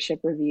 leadership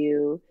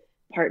review,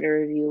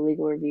 partner review,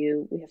 legal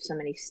review. We have so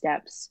many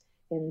steps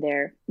in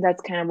there.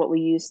 That's kind of what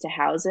we use to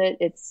house it.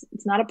 It's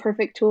not a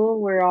perfect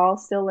tool. We're all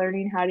still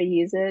learning how to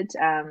use it.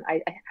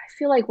 I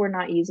feel like we're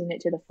not using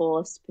it to the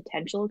fullest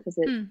potential because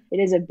it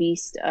is a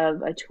beast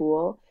of a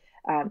tool.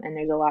 And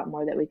there's a lot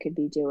more that we could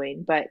be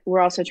doing, but we're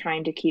also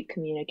trying to keep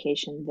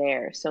communication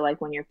there. So like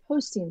when you're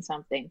posting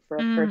something for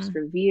a first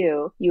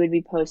review, you would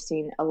be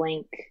posting a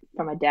link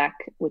from a deck,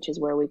 which is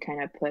where we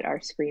kind of put our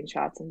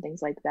screenshots and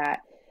things like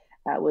that.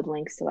 With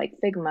links to like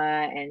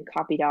Figma and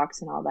copy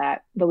docs and all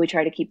that. But we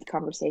try to keep the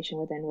conversation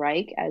within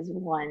Wrike as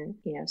one,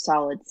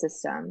 solid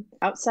system.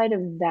 Outside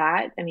of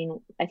that, I mean,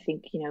 I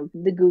think,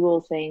 the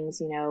Google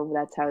things,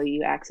 that's how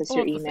you access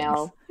your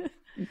email.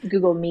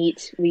 Google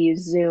Meet. We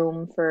use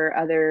Zoom for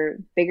other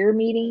bigger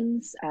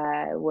meetings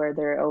where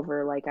they're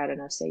over like, I don't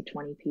know, say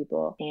 20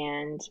 people.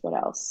 And what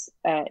else?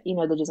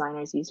 The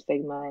designers use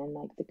Figma and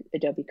like the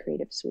Adobe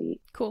Creative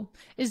Suite. Cool.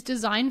 Is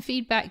design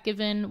feedback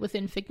given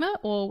within Figma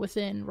or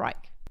within Wrike?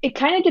 It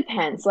kind of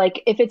depends.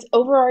 Like if it's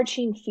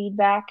overarching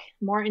feedback,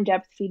 more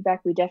in-depth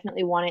feedback, we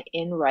definitely want it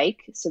in Wrike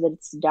so that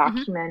it's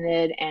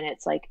documented and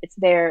it's like it's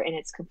there in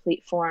its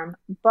complete form.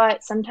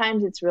 But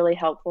sometimes it's really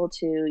helpful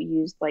to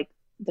use like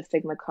the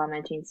Figma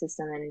commenting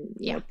system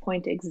and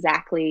point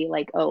exactly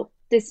like, oh,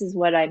 this is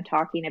what I'm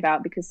talking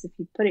about, because if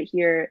you put it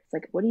here, it's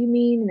like, what do you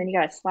mean? And then you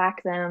got to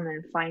Slack them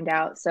and find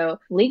out. So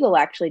legal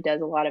actually does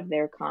a lot of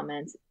their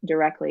comments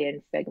directly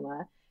in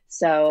Figma.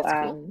 So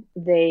cool.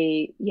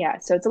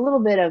 So it's a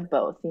little bit of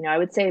both. I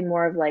would say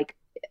more of like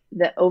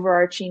the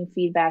overarching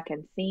feedback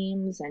and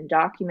themes and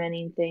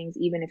documenting things,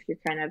 even if you're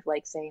kind of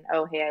like saying,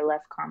 oh, hey, I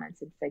left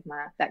comments in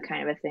Figma, that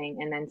kind of a thing.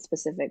 And then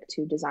specific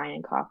to design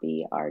and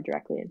copy are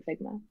directly in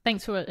Figma.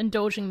 Thanks for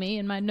indulging me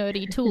in my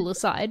nerdy tool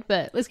aside,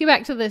 but let's get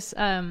back to this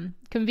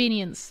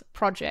convenience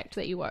project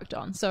that you worked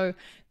on. So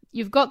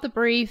you've got the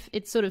brief,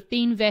 it's sort of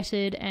been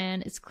vetted,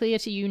 and it's clear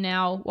to you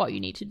now what you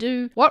need to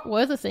do. What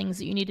were the things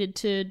that you needed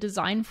to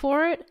design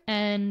for it,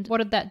 and what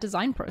did that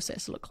design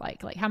process look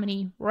like? Like, how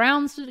many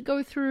rounds did it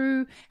go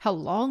through? How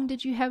long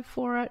did you have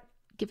for it?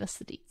 Give us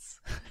the deets.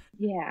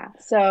 Yeah.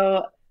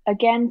 So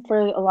again, for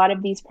a lot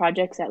of these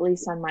projects, at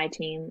least on my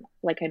team,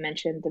 like I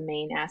mentioned, the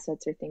main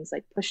assets are things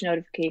like push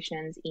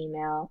notifications,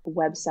 email,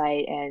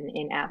 website, and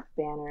in-app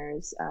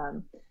banners.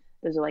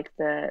 Those are like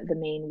the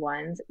main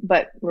ones,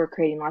 but we're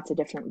creating lots of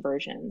different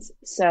versions.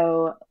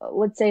 So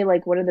let's say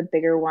like one of the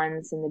bigger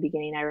ones in the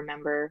beginning I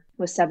remember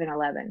was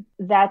 7-Eleven.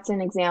 That's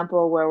an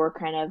example where we're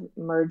kind of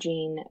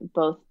merging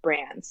both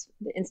brands,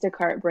 the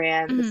Instacart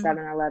brand, the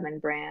 7-Eleven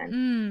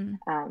brand.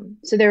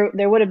 So there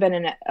would have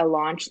been a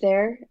launch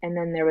there. And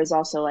then there was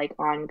also like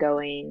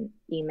ongoing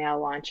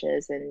email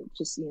launches and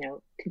just,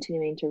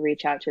 continuing to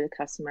reach out to the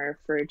customer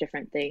for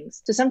different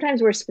things. So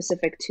sometimes we're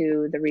specific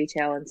to the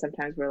retail and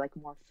sometimes we're like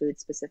more food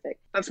specific.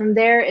 But from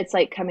there, it's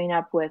like coming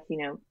up with,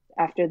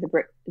 after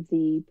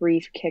the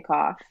brief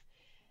kickoff,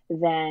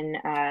 then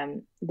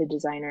the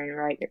designer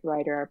and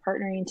writer are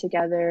partnering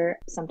together.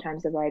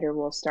 Sometimes the writer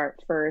will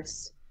start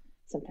first.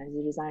 Sometimes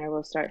the designer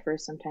will start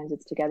first. Sometimes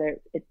it's together.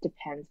 It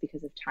depends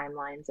because of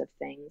timelines of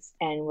things.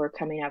 And we're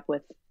coming up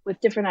with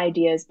different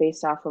ideas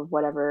based off of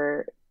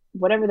whatever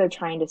they're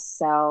trying to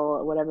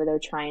sell, whatever they're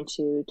trying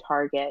to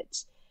target.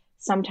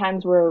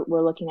 Sometimes we're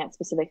looking at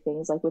specific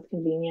things, like with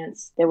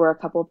convenience. There were a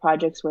couple of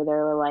projects where they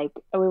were like,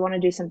 oh, we want to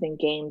do something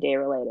game day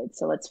related.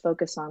 So let's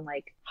focus on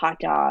like hot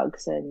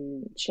dogs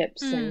and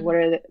chips and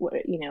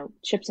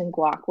chips and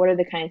guac. What are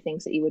the kind of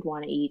things that you would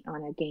want to eat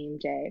on a game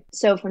day?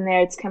 So from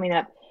there, it's coming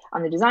up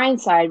on the design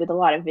side with a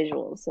lot of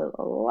visuals, so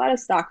a lot of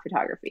stock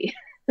photography.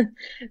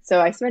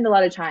 So I spend a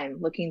lot of time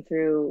looking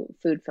through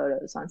food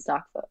photos on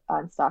stock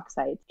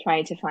sites,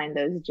 trying to find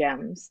those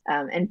gems,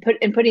 and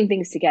putting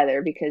things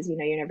together, because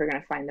you're never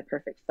going to find the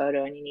perfect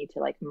photo, and you need to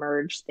like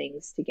merge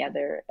things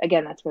together.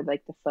 Again, that's where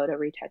like the photo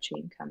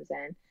retouching comes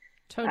in.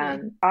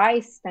 Totally.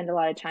 I spend a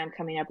lot of time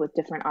coming up with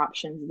different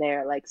options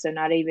there, like so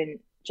not even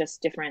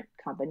just different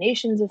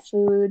combinations of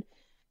food,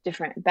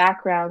 different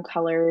background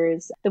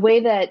colors. The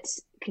way that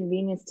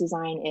convenience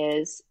design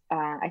is,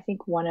 I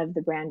think one of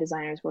the brand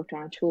designers worked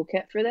on a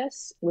toolkit for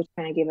this, which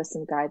kind of gave us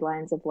some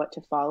guidelines of what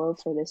to follow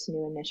for this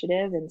new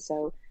initiative. And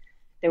so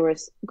there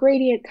was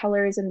gradient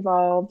colors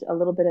involved, a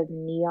little bit of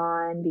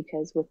neon,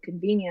 because with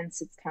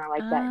convenience, it's kind of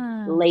like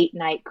that late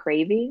night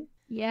craving.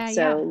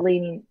 So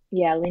leaning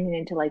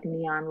into like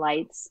neon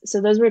lights.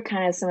 So those were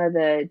kind of some of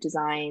the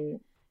design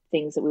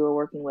things that we were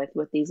working with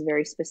these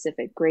very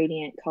specific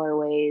gradient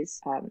colorways,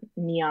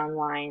 neon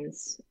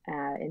lines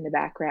in the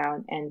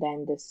background, and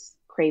then this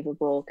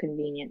craveable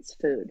convenience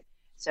food.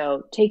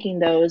 So taking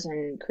those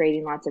and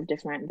creating lots of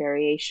different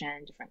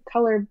variation, different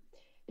color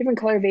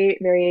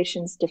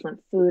variations,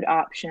 different food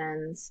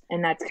options.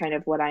 And that's kind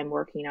of what I'm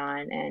working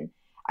on. And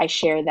I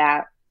share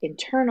that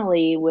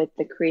internally with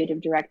the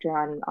creative director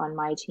on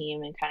my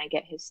team and kind of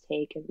get his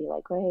take and be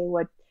like,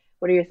 hey,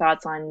 what are your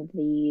thoughts on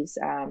these?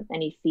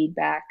 Any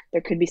feedback?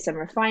 There could be some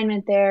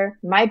refinement there.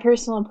 My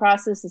personal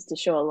process is to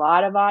show a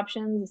lot of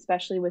options,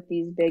 especially with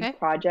these big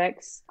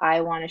projects.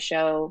 I want to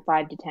show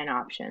 5 to 10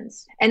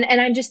 options. And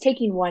I'm just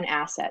taking one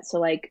asset. So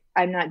like,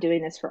 I'm not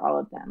doing this for all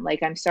of them.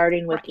 Like I'm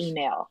starting with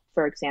email,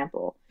 for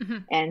example,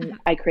 and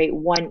I create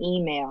one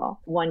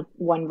email,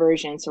 one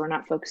version. So we're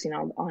not focusing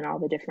on all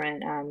the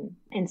different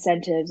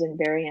incentives and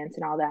variants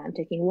and all that. I'm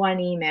taking one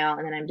email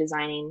and then I'm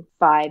designing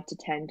 5 to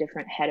 10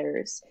 different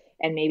headers.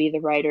 And maybe the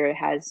writer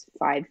has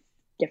 5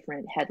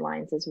 different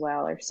headlines as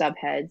well, or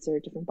subheads, or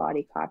different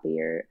body copy,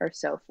 or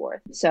so forth.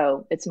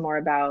 So it's more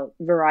about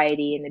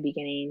variety in the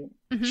beginning.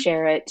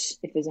 Share it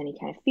if there's any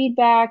kind of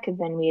feedback, and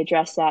then we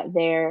address that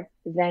there.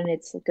 Then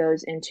it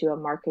goes into a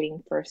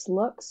marketing first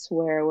looks,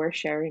 where we're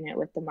sharing it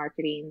with the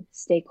marketing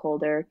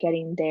stakeholder,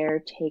 getting their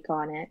take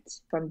on it.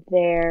 From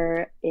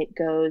there, it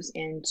goes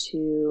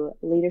into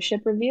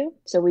leadership review.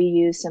 So we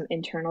use some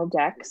internal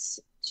decks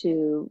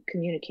to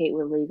communicate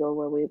with legal,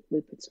 where we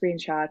put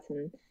screenshots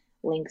and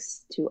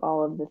links to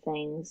all of the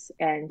things,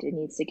 and it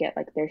needs to get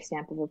like their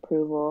stamp of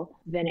approval.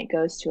 Then it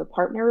goes to a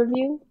partner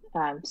review.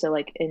 So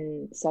like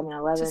in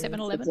 7-Eleven's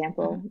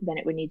example, then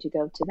it would need to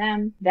go to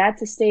them.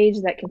 That's a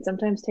stage that can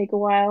sometimes take a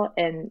while,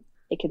 and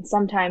it can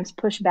sometimes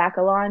push back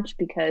a launch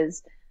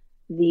because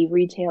the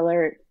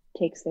retailer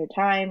takes their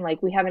time.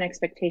 Like we have an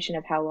expectation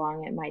of how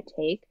long it might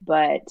take,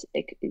 but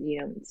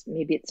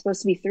maybe it's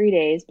supposed to be 3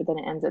 days, but then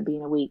it ends up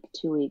being a week,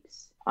 2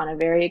 weeks. On a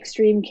very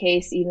extreme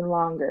case, even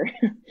longer.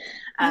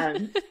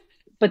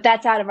 But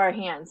that's out of our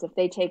hands. If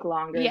they take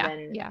longer,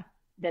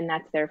 then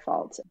that's their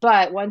fault.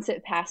 But once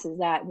it passes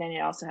that, then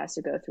it also has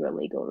to go through a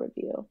legal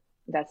review.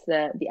 That's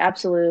the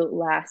absolute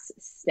last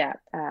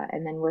step.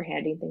 And then we're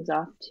handing things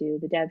off to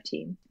the dev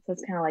team. So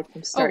it's kind of like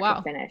from start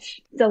to finish.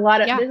 It's a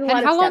lot of, there's a lot and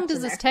of how long steps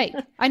does this take?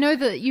 I know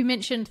that you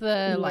mentioned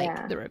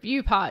the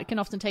review part can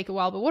often take a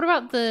while, but what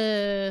about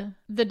the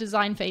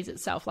design phase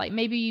itself? Like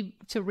maybe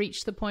to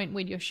reach the point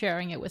when you're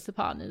sharing it with the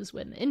partners,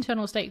 when the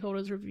internal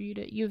stakeholders reviewed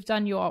it, you've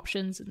done your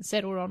options and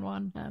settled on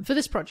one. For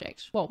this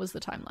project, what was the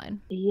timeline?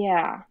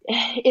 Yeah.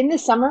 In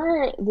this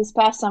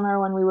past summer,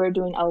 when we were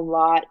doing a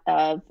lot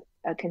of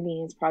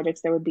convenience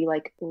projects, there would be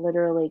like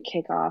literally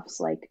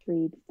kickoffs, like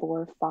 3,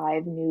 4,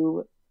 5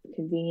 new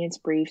convenience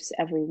briefs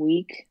every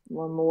week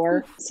or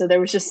more. So there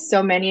was just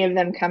so many of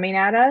them coming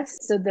at us.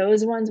 So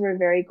those ones were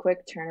very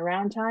quick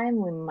turnaround time.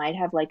 We might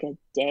have like a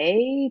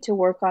day to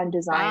work on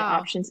design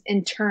options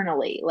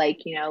internally,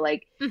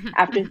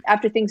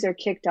 after things are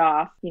kicked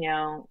off,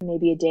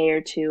 maybe a day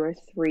or 2 or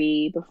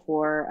 3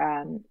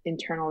 before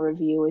internal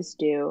review is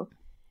due.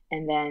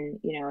 And then,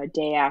 a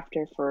day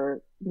after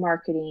for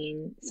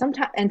marketing.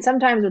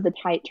 Sometimes with the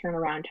tight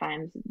turnaround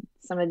times,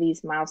 some of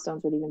these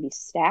milestones would even be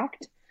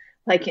stacked.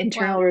 Like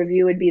internal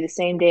review would be the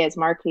same day as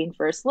marketing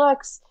first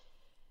looks.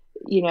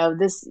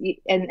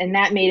 And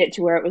that made it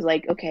to where it was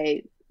like,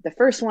 okay, the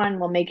first one,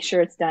 we'll make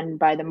sure it's done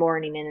by the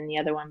morning, and then the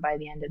other one by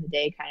the end of the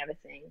day, kind of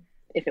a thing.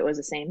 If it was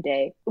the same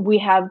day, we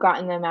have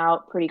gotten them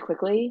out pretty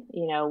quickly,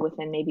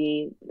 within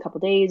maybe a couple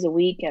days, a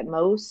week at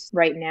most.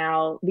 Right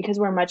now, because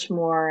we're much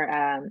more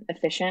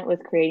efficient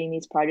with creating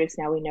these projects,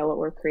 now we know what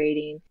we're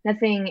creating.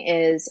 Nothing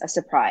is a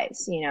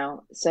surprise,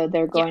 so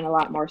they're going a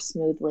lot more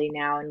smoothly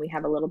now, and we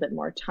have a little bit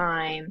more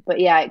time.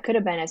 But yeah, it could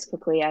have been as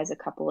quickly as a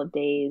couple of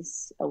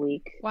days, a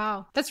week.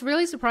 Wow. That's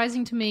really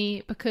surprising to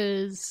me,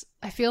 because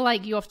I feel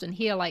like you often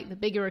hear like the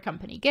bigger a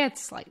company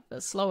gets, like the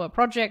slower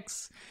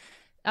projects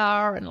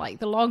are and like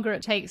the longer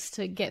it takes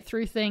to get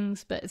through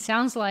things. But it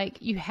sounds like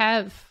you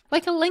have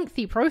like a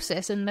lengthy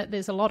process, and that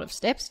there's a lot of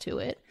steps to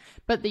it,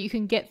 but that you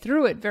can get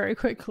through it very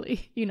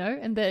quickly,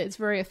 and that it's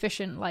very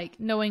efficient, like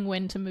knowing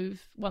when to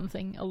move one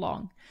thing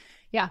along.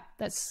 Yeah,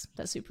 that's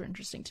super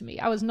interesting to me.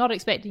 I was not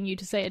expecting you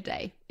to say a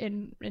day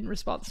in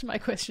response to my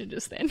question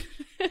just then.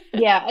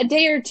 Yeah, a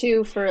day or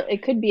 2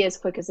 it could be as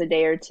quick as a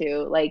day or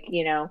 2,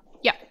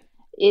 Yeah.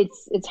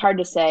 It's hard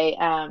to say.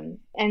 And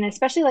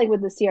especially like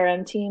with the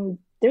CRM team,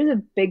 there's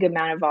a big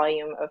amount of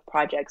volume of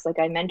projects. Like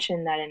I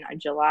mentioned that in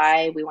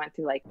July, we went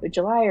through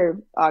July or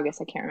August,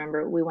 I can't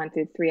remember. We went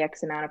through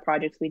 3x amount of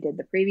projects we did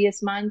the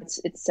previous month.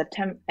 It's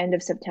September, end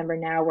of September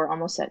now. We're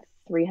almost at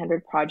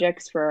 300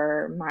 projects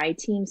for my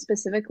team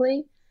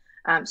specifically.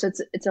 So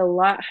it's a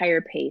lot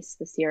higher pace,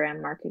 the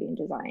CRM marketing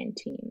design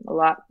team, a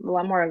lot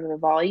more of a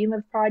volume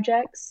of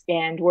projects,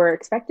 and we're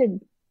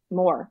expected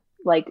more.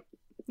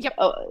 Yep.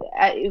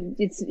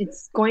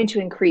 It's going to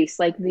increase,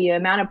 like the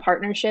amount of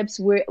partnerships.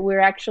 We're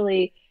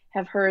actually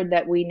have heard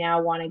that we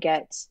now want to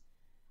get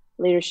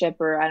leadership,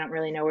 or I don't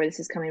really know where this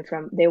is coming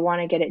from. They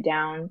want to get it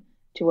down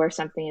to where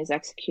something is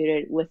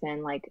executed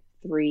within like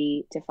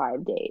 3 to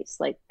 5 days,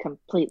 like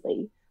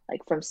completely,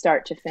 like from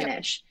start to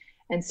finish.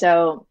 Yep. And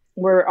so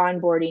we're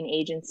onboarding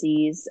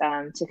agencies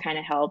to kind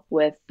of help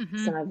with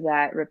some of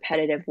that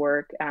repetitive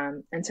work.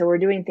 And so we're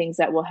doing things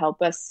that will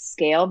help us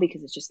scale,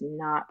 because it's just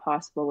not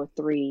possible with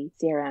 3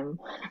 CRM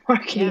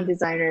marketing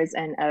designers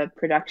and a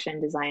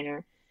production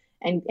designer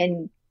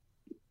and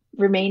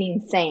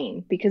remaining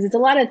sane, because it's a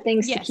lot of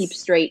things to keep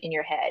straight in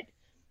your head.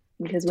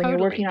 Because when you're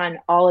working on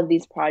all of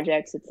these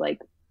projects, it's like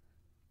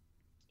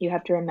you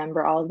have to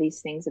remember all of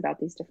these things about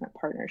these different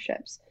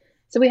partnerships.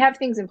 So we have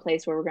things in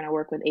place where we're going to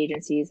work with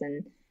agencies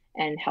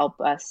and help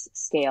us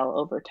scale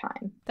over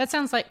time. That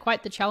sounds like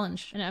quite the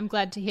challenge, and I'm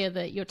glad to hear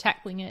that you're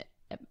tackling it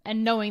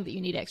and knowing that you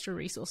need extra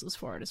resources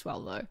for it as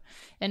well, though,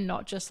 and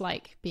not just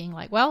like being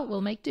like, well,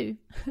 we'll make do,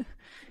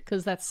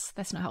 because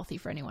that's not healthy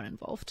for anyone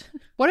involved.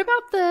 What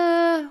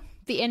about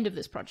the end of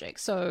this project?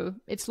 So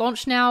it's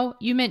launched now.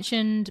 You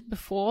mentioned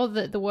before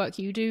that the work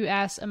you do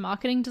as a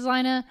marketing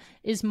designer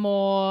is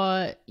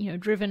more,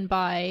 driven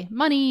by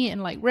money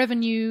and like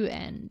revenue,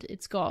 and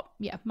it's got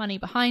money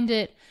behind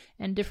it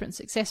and different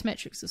success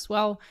metrics as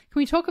well. Can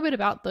we talk a bit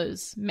about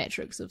those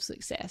metrics of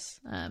success?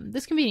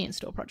 This convenience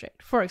store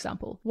project, for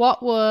example,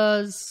 what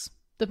was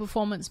the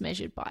performance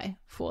measured by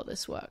for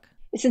this work?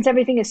 since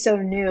everything is so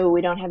new,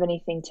 we don't have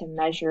anything to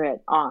measure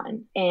it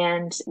on.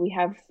 And we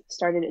have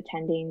started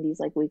attending these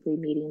like weekly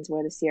meetings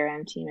where the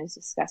CRM team is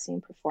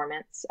discussing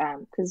performance,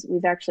 because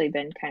we've actually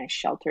been kind of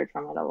sheltered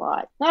from it a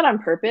lot. Not on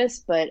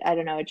purpose, but I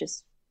don't know,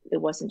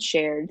 it wasn't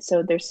shared.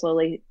 So they're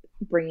slowly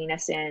bringing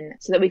us in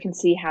so that we can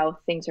see how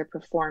things are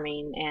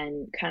performing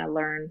and kind of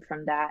learn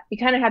from that. You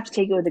kind of have to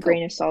take it with a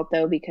grain of salt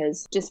though,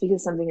 because just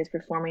because something is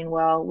performing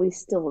well, we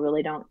still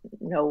really don't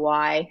know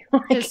why.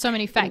 There's so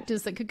many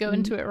factors that could go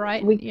into it,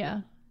 right?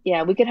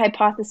 Yeah, we could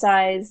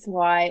hypothesize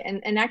why,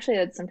 and actually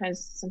that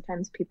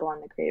sometimes people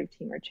on the creative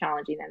team are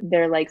challenging them.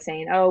 They're like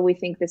saying, oh, we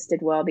think this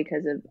did well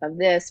because of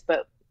this,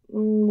 but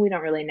we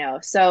don't really know.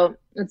 So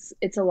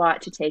it's a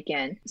lot to take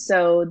in.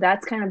 So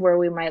that's kind of where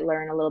we might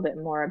learn a little bit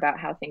more about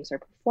how things are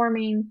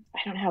performing. I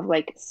don't have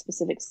like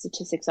specific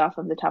statistics off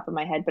of the top of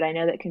my head, but I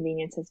know that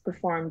convenience has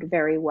performed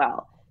very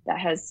well. That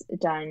has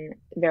done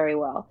very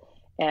well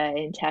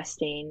in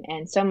testing,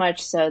 and so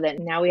much so that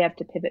now we have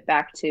to pivot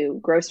back to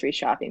grocery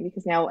shopping,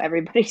 because now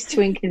everybody's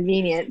doing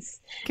convenience.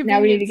 Now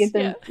we need to get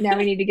them. Yeah. Now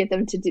we need to get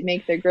them to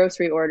make their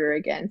grocery order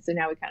again. So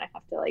now we kind of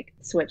have to like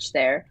switch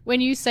there.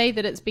 When you say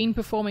that it's been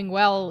performing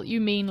well,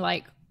 you mean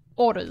like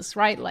orders,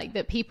 right? Like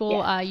that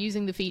people are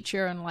using the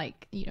feature and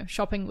like, you know,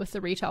 shopping with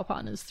the retail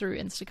partners through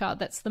Instacart.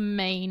 That's the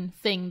main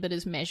thing that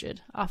is measured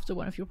after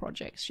one of your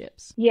projects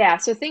ships. Yeah.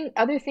 So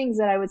other things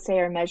that I would say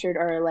are measured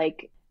are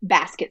like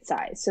basket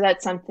size. So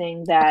that's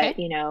something that,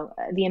 you know,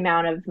 the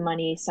amount of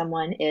money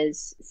someone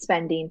is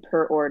spending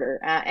per order.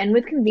 And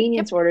with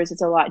convenience orders,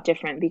 it's a lot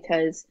different,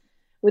 because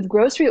with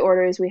grocery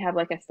orders, we have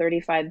like a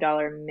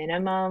 $35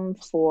 minimum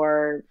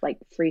for like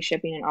free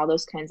shipping and all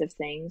those kinds of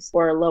things,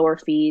 or lower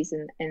fees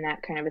and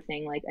that kind of a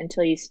thing. Like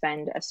until you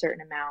spend a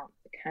certain amount,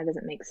 it kind of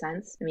doesn't make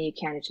sense. I mean, you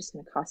can, it's just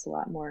going to cost a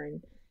lot more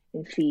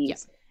in fees.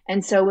 Yep.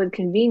 And so with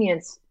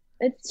convenience,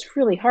 it's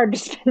really hard to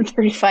spend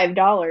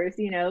 $35,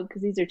 you know,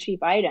 because these are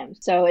cheap items.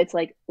 So it's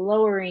like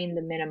lowering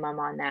the minimum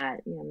on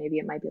that, you know, maybe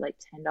it might be like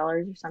 $10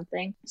 or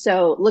something.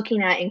 So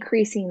looking at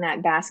increasing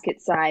that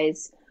basket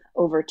size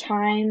over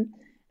time,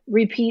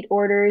 repeat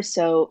orders.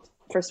 So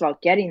first of all,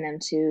 getting them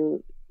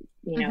to,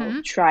 you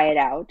know, try it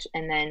out,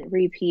 and then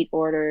repeat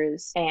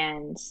orders.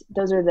 And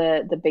those are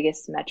the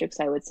biggest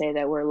metrics I would say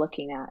that we're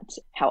looking at.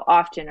 How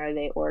often are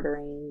they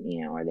ordering?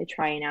 You know, are they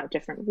trying out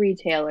different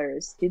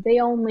retailers? Do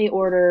they only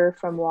order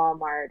from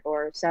Walmart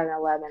or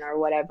 7-Eleven or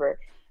whatever?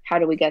 How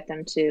do we get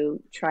them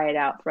to try it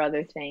out for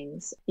other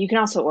things? You can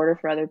also order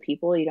for other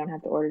people. You don't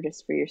have to order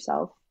just for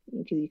yourself,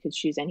 because you could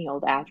choose any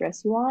old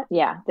address you want.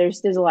 Yeah,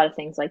 there's a lot of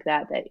things like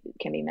that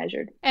can be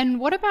measured. And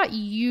what about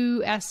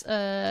you as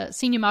a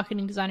senior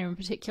marketing designer in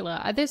particular?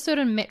 Are there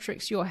certain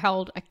metrics you're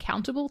held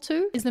accountable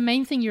to? Is the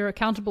main thing you're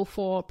accountable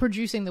for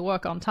producing the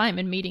work on time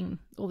and meeting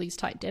all these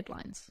tight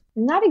deadlines?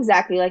 Not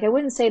exactly. Like I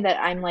wouldn't say that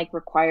I'm like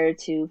required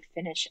to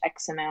finish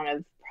X amount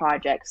of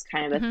projects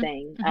kind of a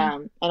thing.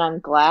 And I'm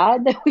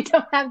glad that we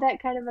don't have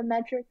that kind of a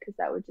metric, because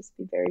that would just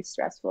be very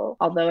stressful.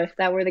 Although if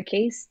that were the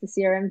case, the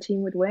CRM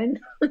team would win.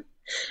 But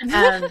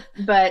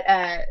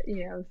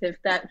you know, if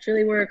that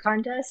truly were a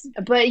contest.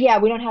 But yeah,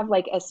 we don't have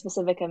like a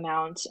specific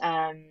amount.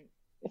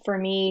 For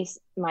me,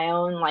 my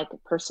own like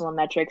personal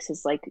metrics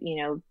is like,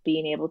 you know,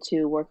 being able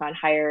to work on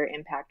higher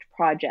impact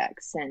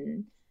projects,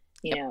 and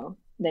you know,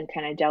 then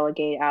kind of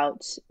delegate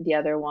out the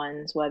other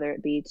ones, whether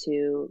it be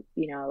to,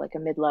 you know, like a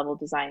mid-level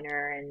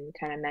designer and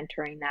kind of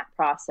mentoring that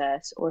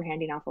process, or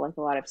handing off like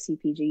a lot of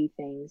CPG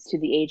things to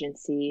the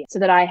agency, so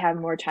that I have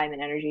more time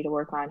and energy to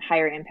work on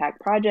higher impact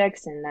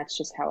projects. And that's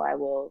just how I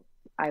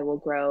will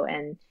grow.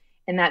 And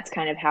that's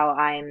kind of how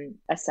I'm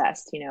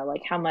assessed, you know,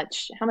 like how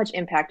much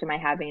impact am I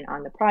having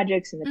on the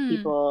projects and the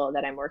people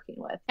that I'm working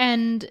with.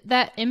 And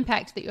that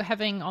impact that you're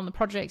having on the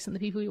projects and the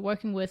people you're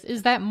working with,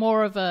 is that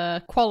more of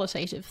a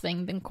qualitative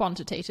thing than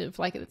quantitative?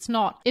 Like it's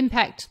not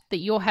impact that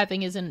you're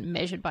having isn't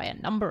measured by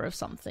a number of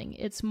something.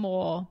 It's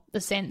more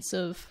the sense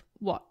of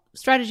what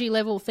strategy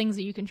level things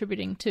that you're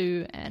contributing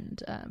to,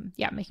 and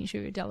making sure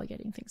you're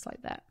delegating things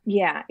like that.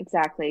 Yeah,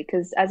 exactly.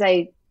 Because as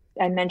I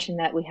mentioned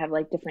that we have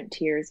like different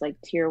tiers, like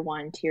tier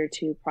 1, tier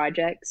 2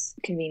 projects.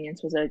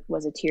 Convenience was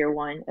a tier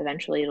 1.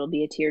 Eventually it'll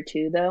be a tier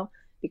 2 though,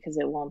 because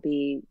it won't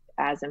be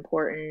as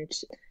important.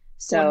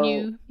 So or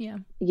new,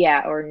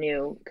 or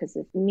new, because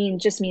it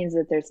just means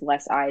that there's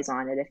less eyes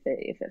on it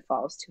if it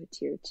falls to a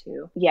tier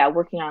 2. Yeah,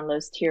 working on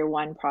those tier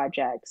 1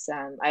 projects.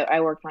 I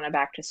worked on a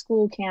back to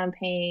school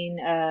campaign,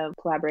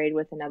 collaborated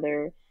with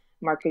another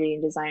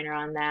marketing designer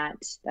on that.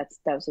 That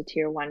was a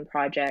tier 1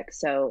 project.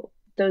 So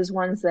those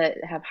ones that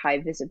have high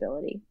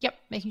visibility. Yep,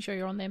 making sure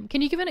you're on them.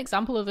 Can you give an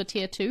example of a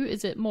tier 2?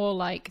 Is it more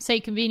like,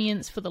 say,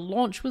 convenience for the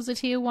launch was a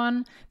tier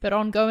 1, but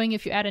ongoing,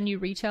 if you add a new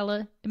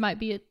retailer, it might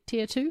be a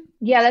tier 2?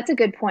 Yeah, that's a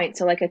good point.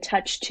 So like a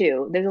touch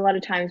 2. There's a lot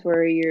of times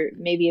where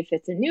maybe if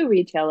it's a new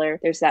retailer,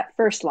 there's that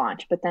first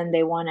launch, but then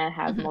they want to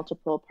have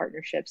multiple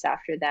partnerships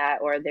after that,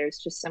 or there's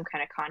just some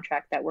kind of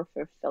contract that we're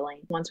fulfilling.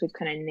 Once we've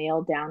kind of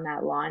nailed down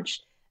that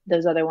launch,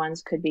 those other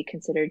ones could be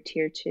considered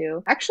tier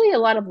 2. Actually, a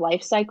lot of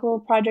life cycle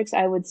projects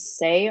I would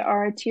say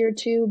are a tier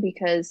 2,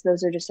 because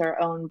those are just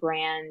our own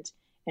brand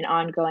and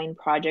ongoing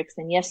projects,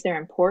 then yes, they're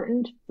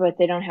important, but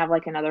they don't have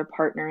like another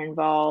partner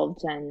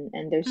involved, and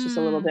there's just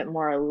a little bit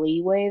more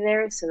leeway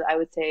there. So I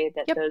would say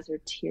that those are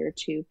tier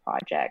 2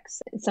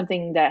 projects. It's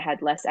something that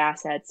had less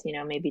assets, you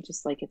know, maybe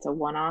just like it's a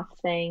one-off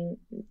thing.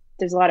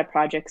 There's a lot of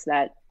projects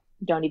that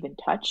don't even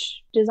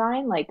touch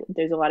design. Like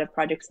there's a lot of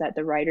projects that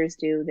the writers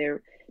do.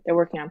 They're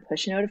working on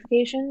push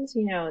notifications.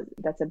 You know,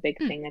 that's a big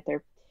thing that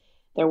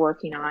they're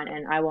working on,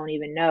 and I won't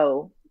even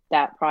know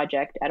that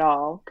project at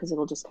all because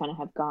it'll just kind of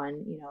have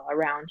gone, you know,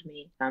 around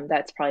me.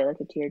 That's probably like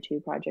a tier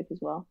 2 project as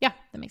well. Yeah,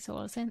 that makes a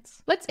lot of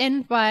sense. Let's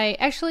end by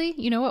actually,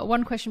 you know what,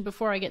 one question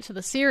before I get to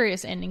the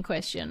serious ending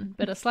question,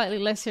 but a slightly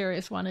less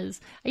serious one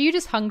is, are you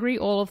just hungry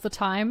all of the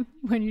time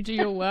when you do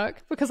your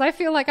work? Because I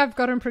feel like I've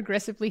gotten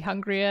progressively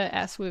hungrier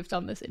as we've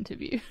done this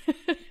interview.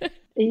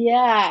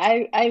 Yeah,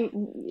 I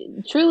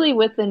truly,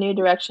 with the new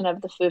direction of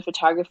the food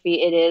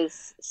photography, it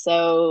is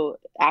so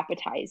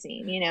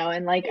appetizing, you know,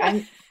 and like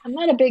I'm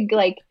not a big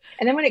like,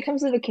 and then when it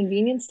comes to the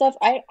convenience stuff,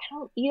 I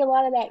don't eat a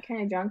lot of that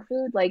kind of junk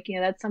food. Like, you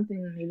know, that's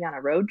something maybe on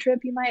a road trip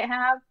you might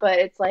have, but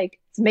it's like,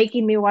 it's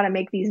making me want to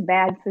make these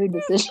bad food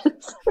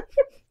decisions.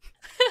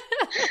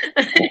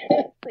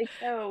 Like,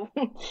 no.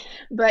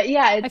 But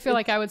yeah, I feel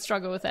like I would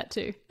struggle with that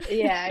too.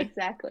 Yeah,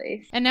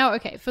 exactly. And now,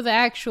 okay, for the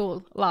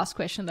actual last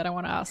question that I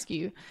want to ask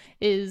you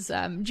is,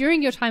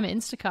 during your time at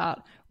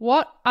Instacart,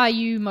 what are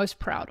you most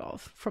proud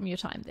of from your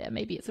time there?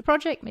 Maybe it's a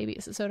project, maybe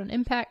it's a certain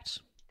impact.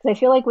 I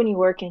feel like when you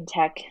work in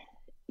tech,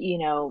 you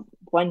know,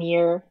 1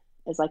 year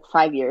is like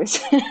 5 years.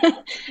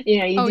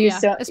 You know,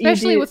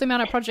 especially with the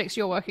amount of projects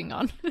you're working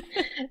on.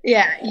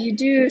 Yeah, you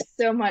do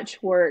so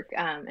much work,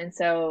 and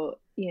so,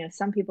 you know,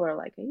 some people are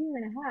like 1.5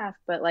 years,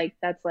 but like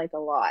that's like a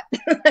lot.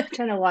 I've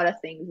done a lot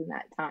of things in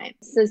that time.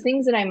 So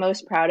things that I'm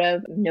most proud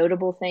of,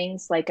 notable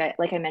things, like I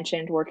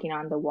mentioned, working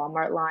on the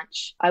Walmart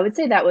launch. I would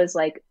say that was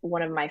like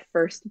one of my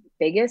first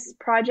biggest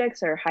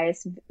projects or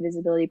highest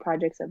visibility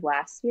projects of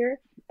last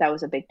year. That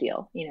was a big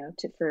deal, you know,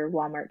 for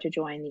Walmart to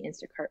join the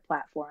Instacart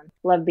platform.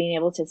 Love being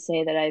able to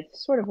say that I've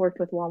sort of worked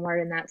with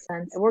Walmart in that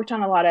sense. I worked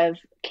on a lot of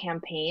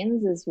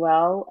campaigns as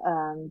well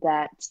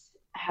that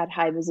had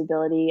high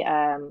visibility.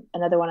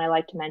 Another one I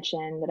like to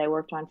mention that I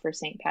worked on for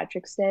St.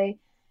 Patrick's Day,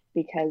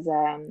 because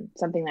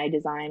something that I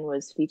designed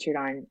was featured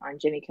on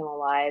Jimmy Kimmel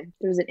Live.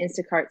 There was an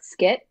Instacart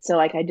skit. So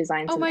like I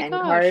designed some end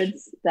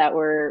cards that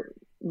were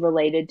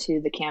related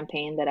to the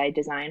campaign that I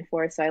designed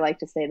for. So I like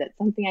to say that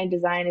something I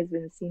design has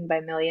been seen by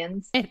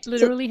millions. It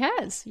literally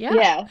has. Yeah.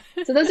 Yeah.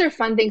 So those are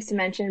fun things to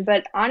mention.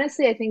 But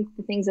honestly, I think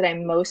the things that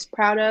I'm most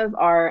proud of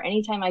are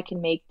anytime I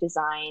can make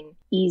design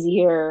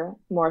easier,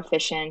 more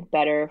efficient,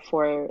 better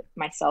for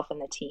myself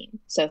and the team.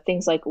 So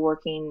things like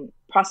working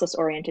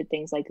process-oriented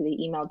things like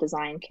the email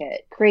design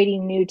kit,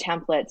 creating new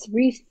templates,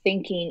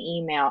 rethinking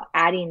email,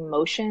 adding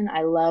motion.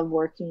 I love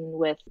working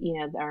with, you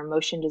know, our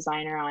motion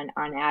designer on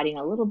adding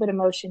a little bit of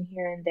motion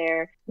here and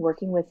there,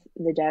 working with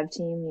the dev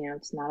team. You know,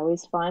 it's not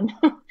always fun,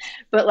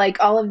 but like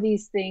all of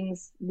these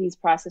things, these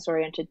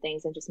process-oriented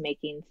things, and just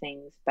making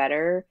things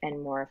better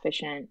and more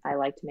efficient. I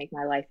like to make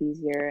my life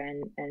easier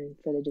and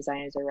for the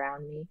designers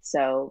around me.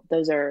 So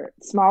those are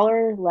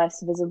smaller,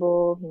 less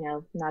visible, you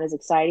know, not as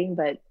exciting,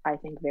 but I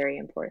think very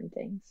important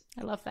things.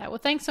 I love that. Well,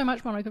 thanks so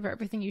much, Monica, for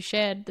everything you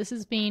shared. This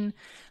has been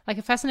like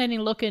a fascinating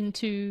look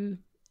into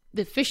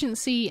the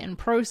efficiency and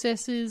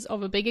processes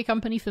of a bigger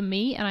company for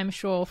me, and I'm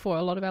sure for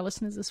a lot of our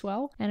listeners as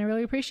well. And I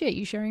really appreciate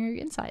you sharing your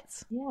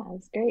insights. Yeah,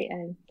 it's great.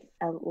 And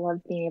I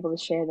love being able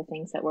to share the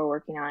things that we're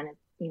working on.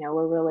 You know,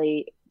 we're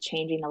really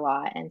changing a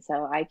lot. And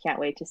so I can't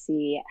wait to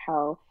see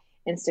how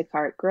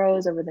Instacart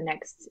grows over the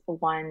next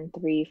 1,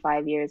 3,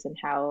 5 years and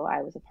how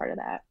I was a part of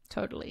that.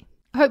 Totally.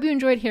 I hope you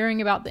enjoyed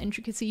hearing about the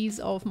intricacies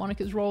of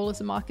Monica's role as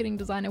a marketing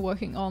designer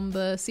working on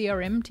the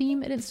CRM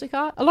team at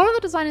Instacart. A lot of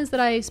the designers that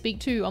I speak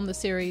to on the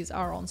series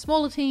are on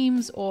smaller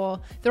teams,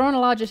 or they're on a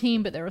larger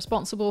team, but they're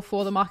responsible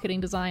for the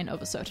marketing design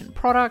of a certain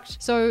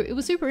product. So it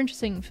was super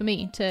interesting for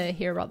me to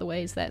hear about the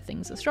ways that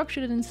things are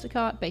structured at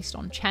Instacart based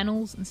on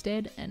channels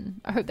instead,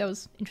 and I hope that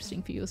was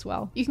interesting for you as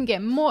well. You can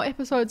get more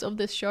episodes of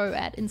this show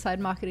at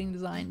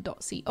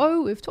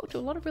insidemarketingdesign.co. We've talked to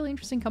a lot of really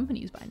interesting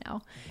companies by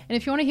now. And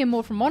if you want to hear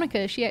more from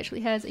Monica, she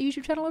actually has a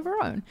YouTube channel of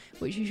her own,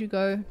 which you should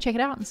go check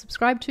it out and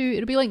subscribe to.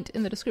 It'll be linked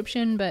in the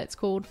description, but it's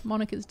called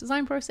Monica's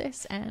Design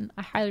Process, and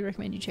I highly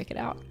recommend you check it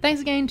out.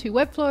 Thanks again to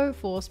Webflow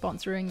for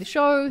sponsoring the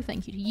show.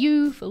 Thank you to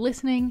you for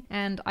listening,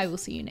 and I will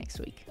see you next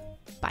week.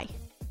 Bye.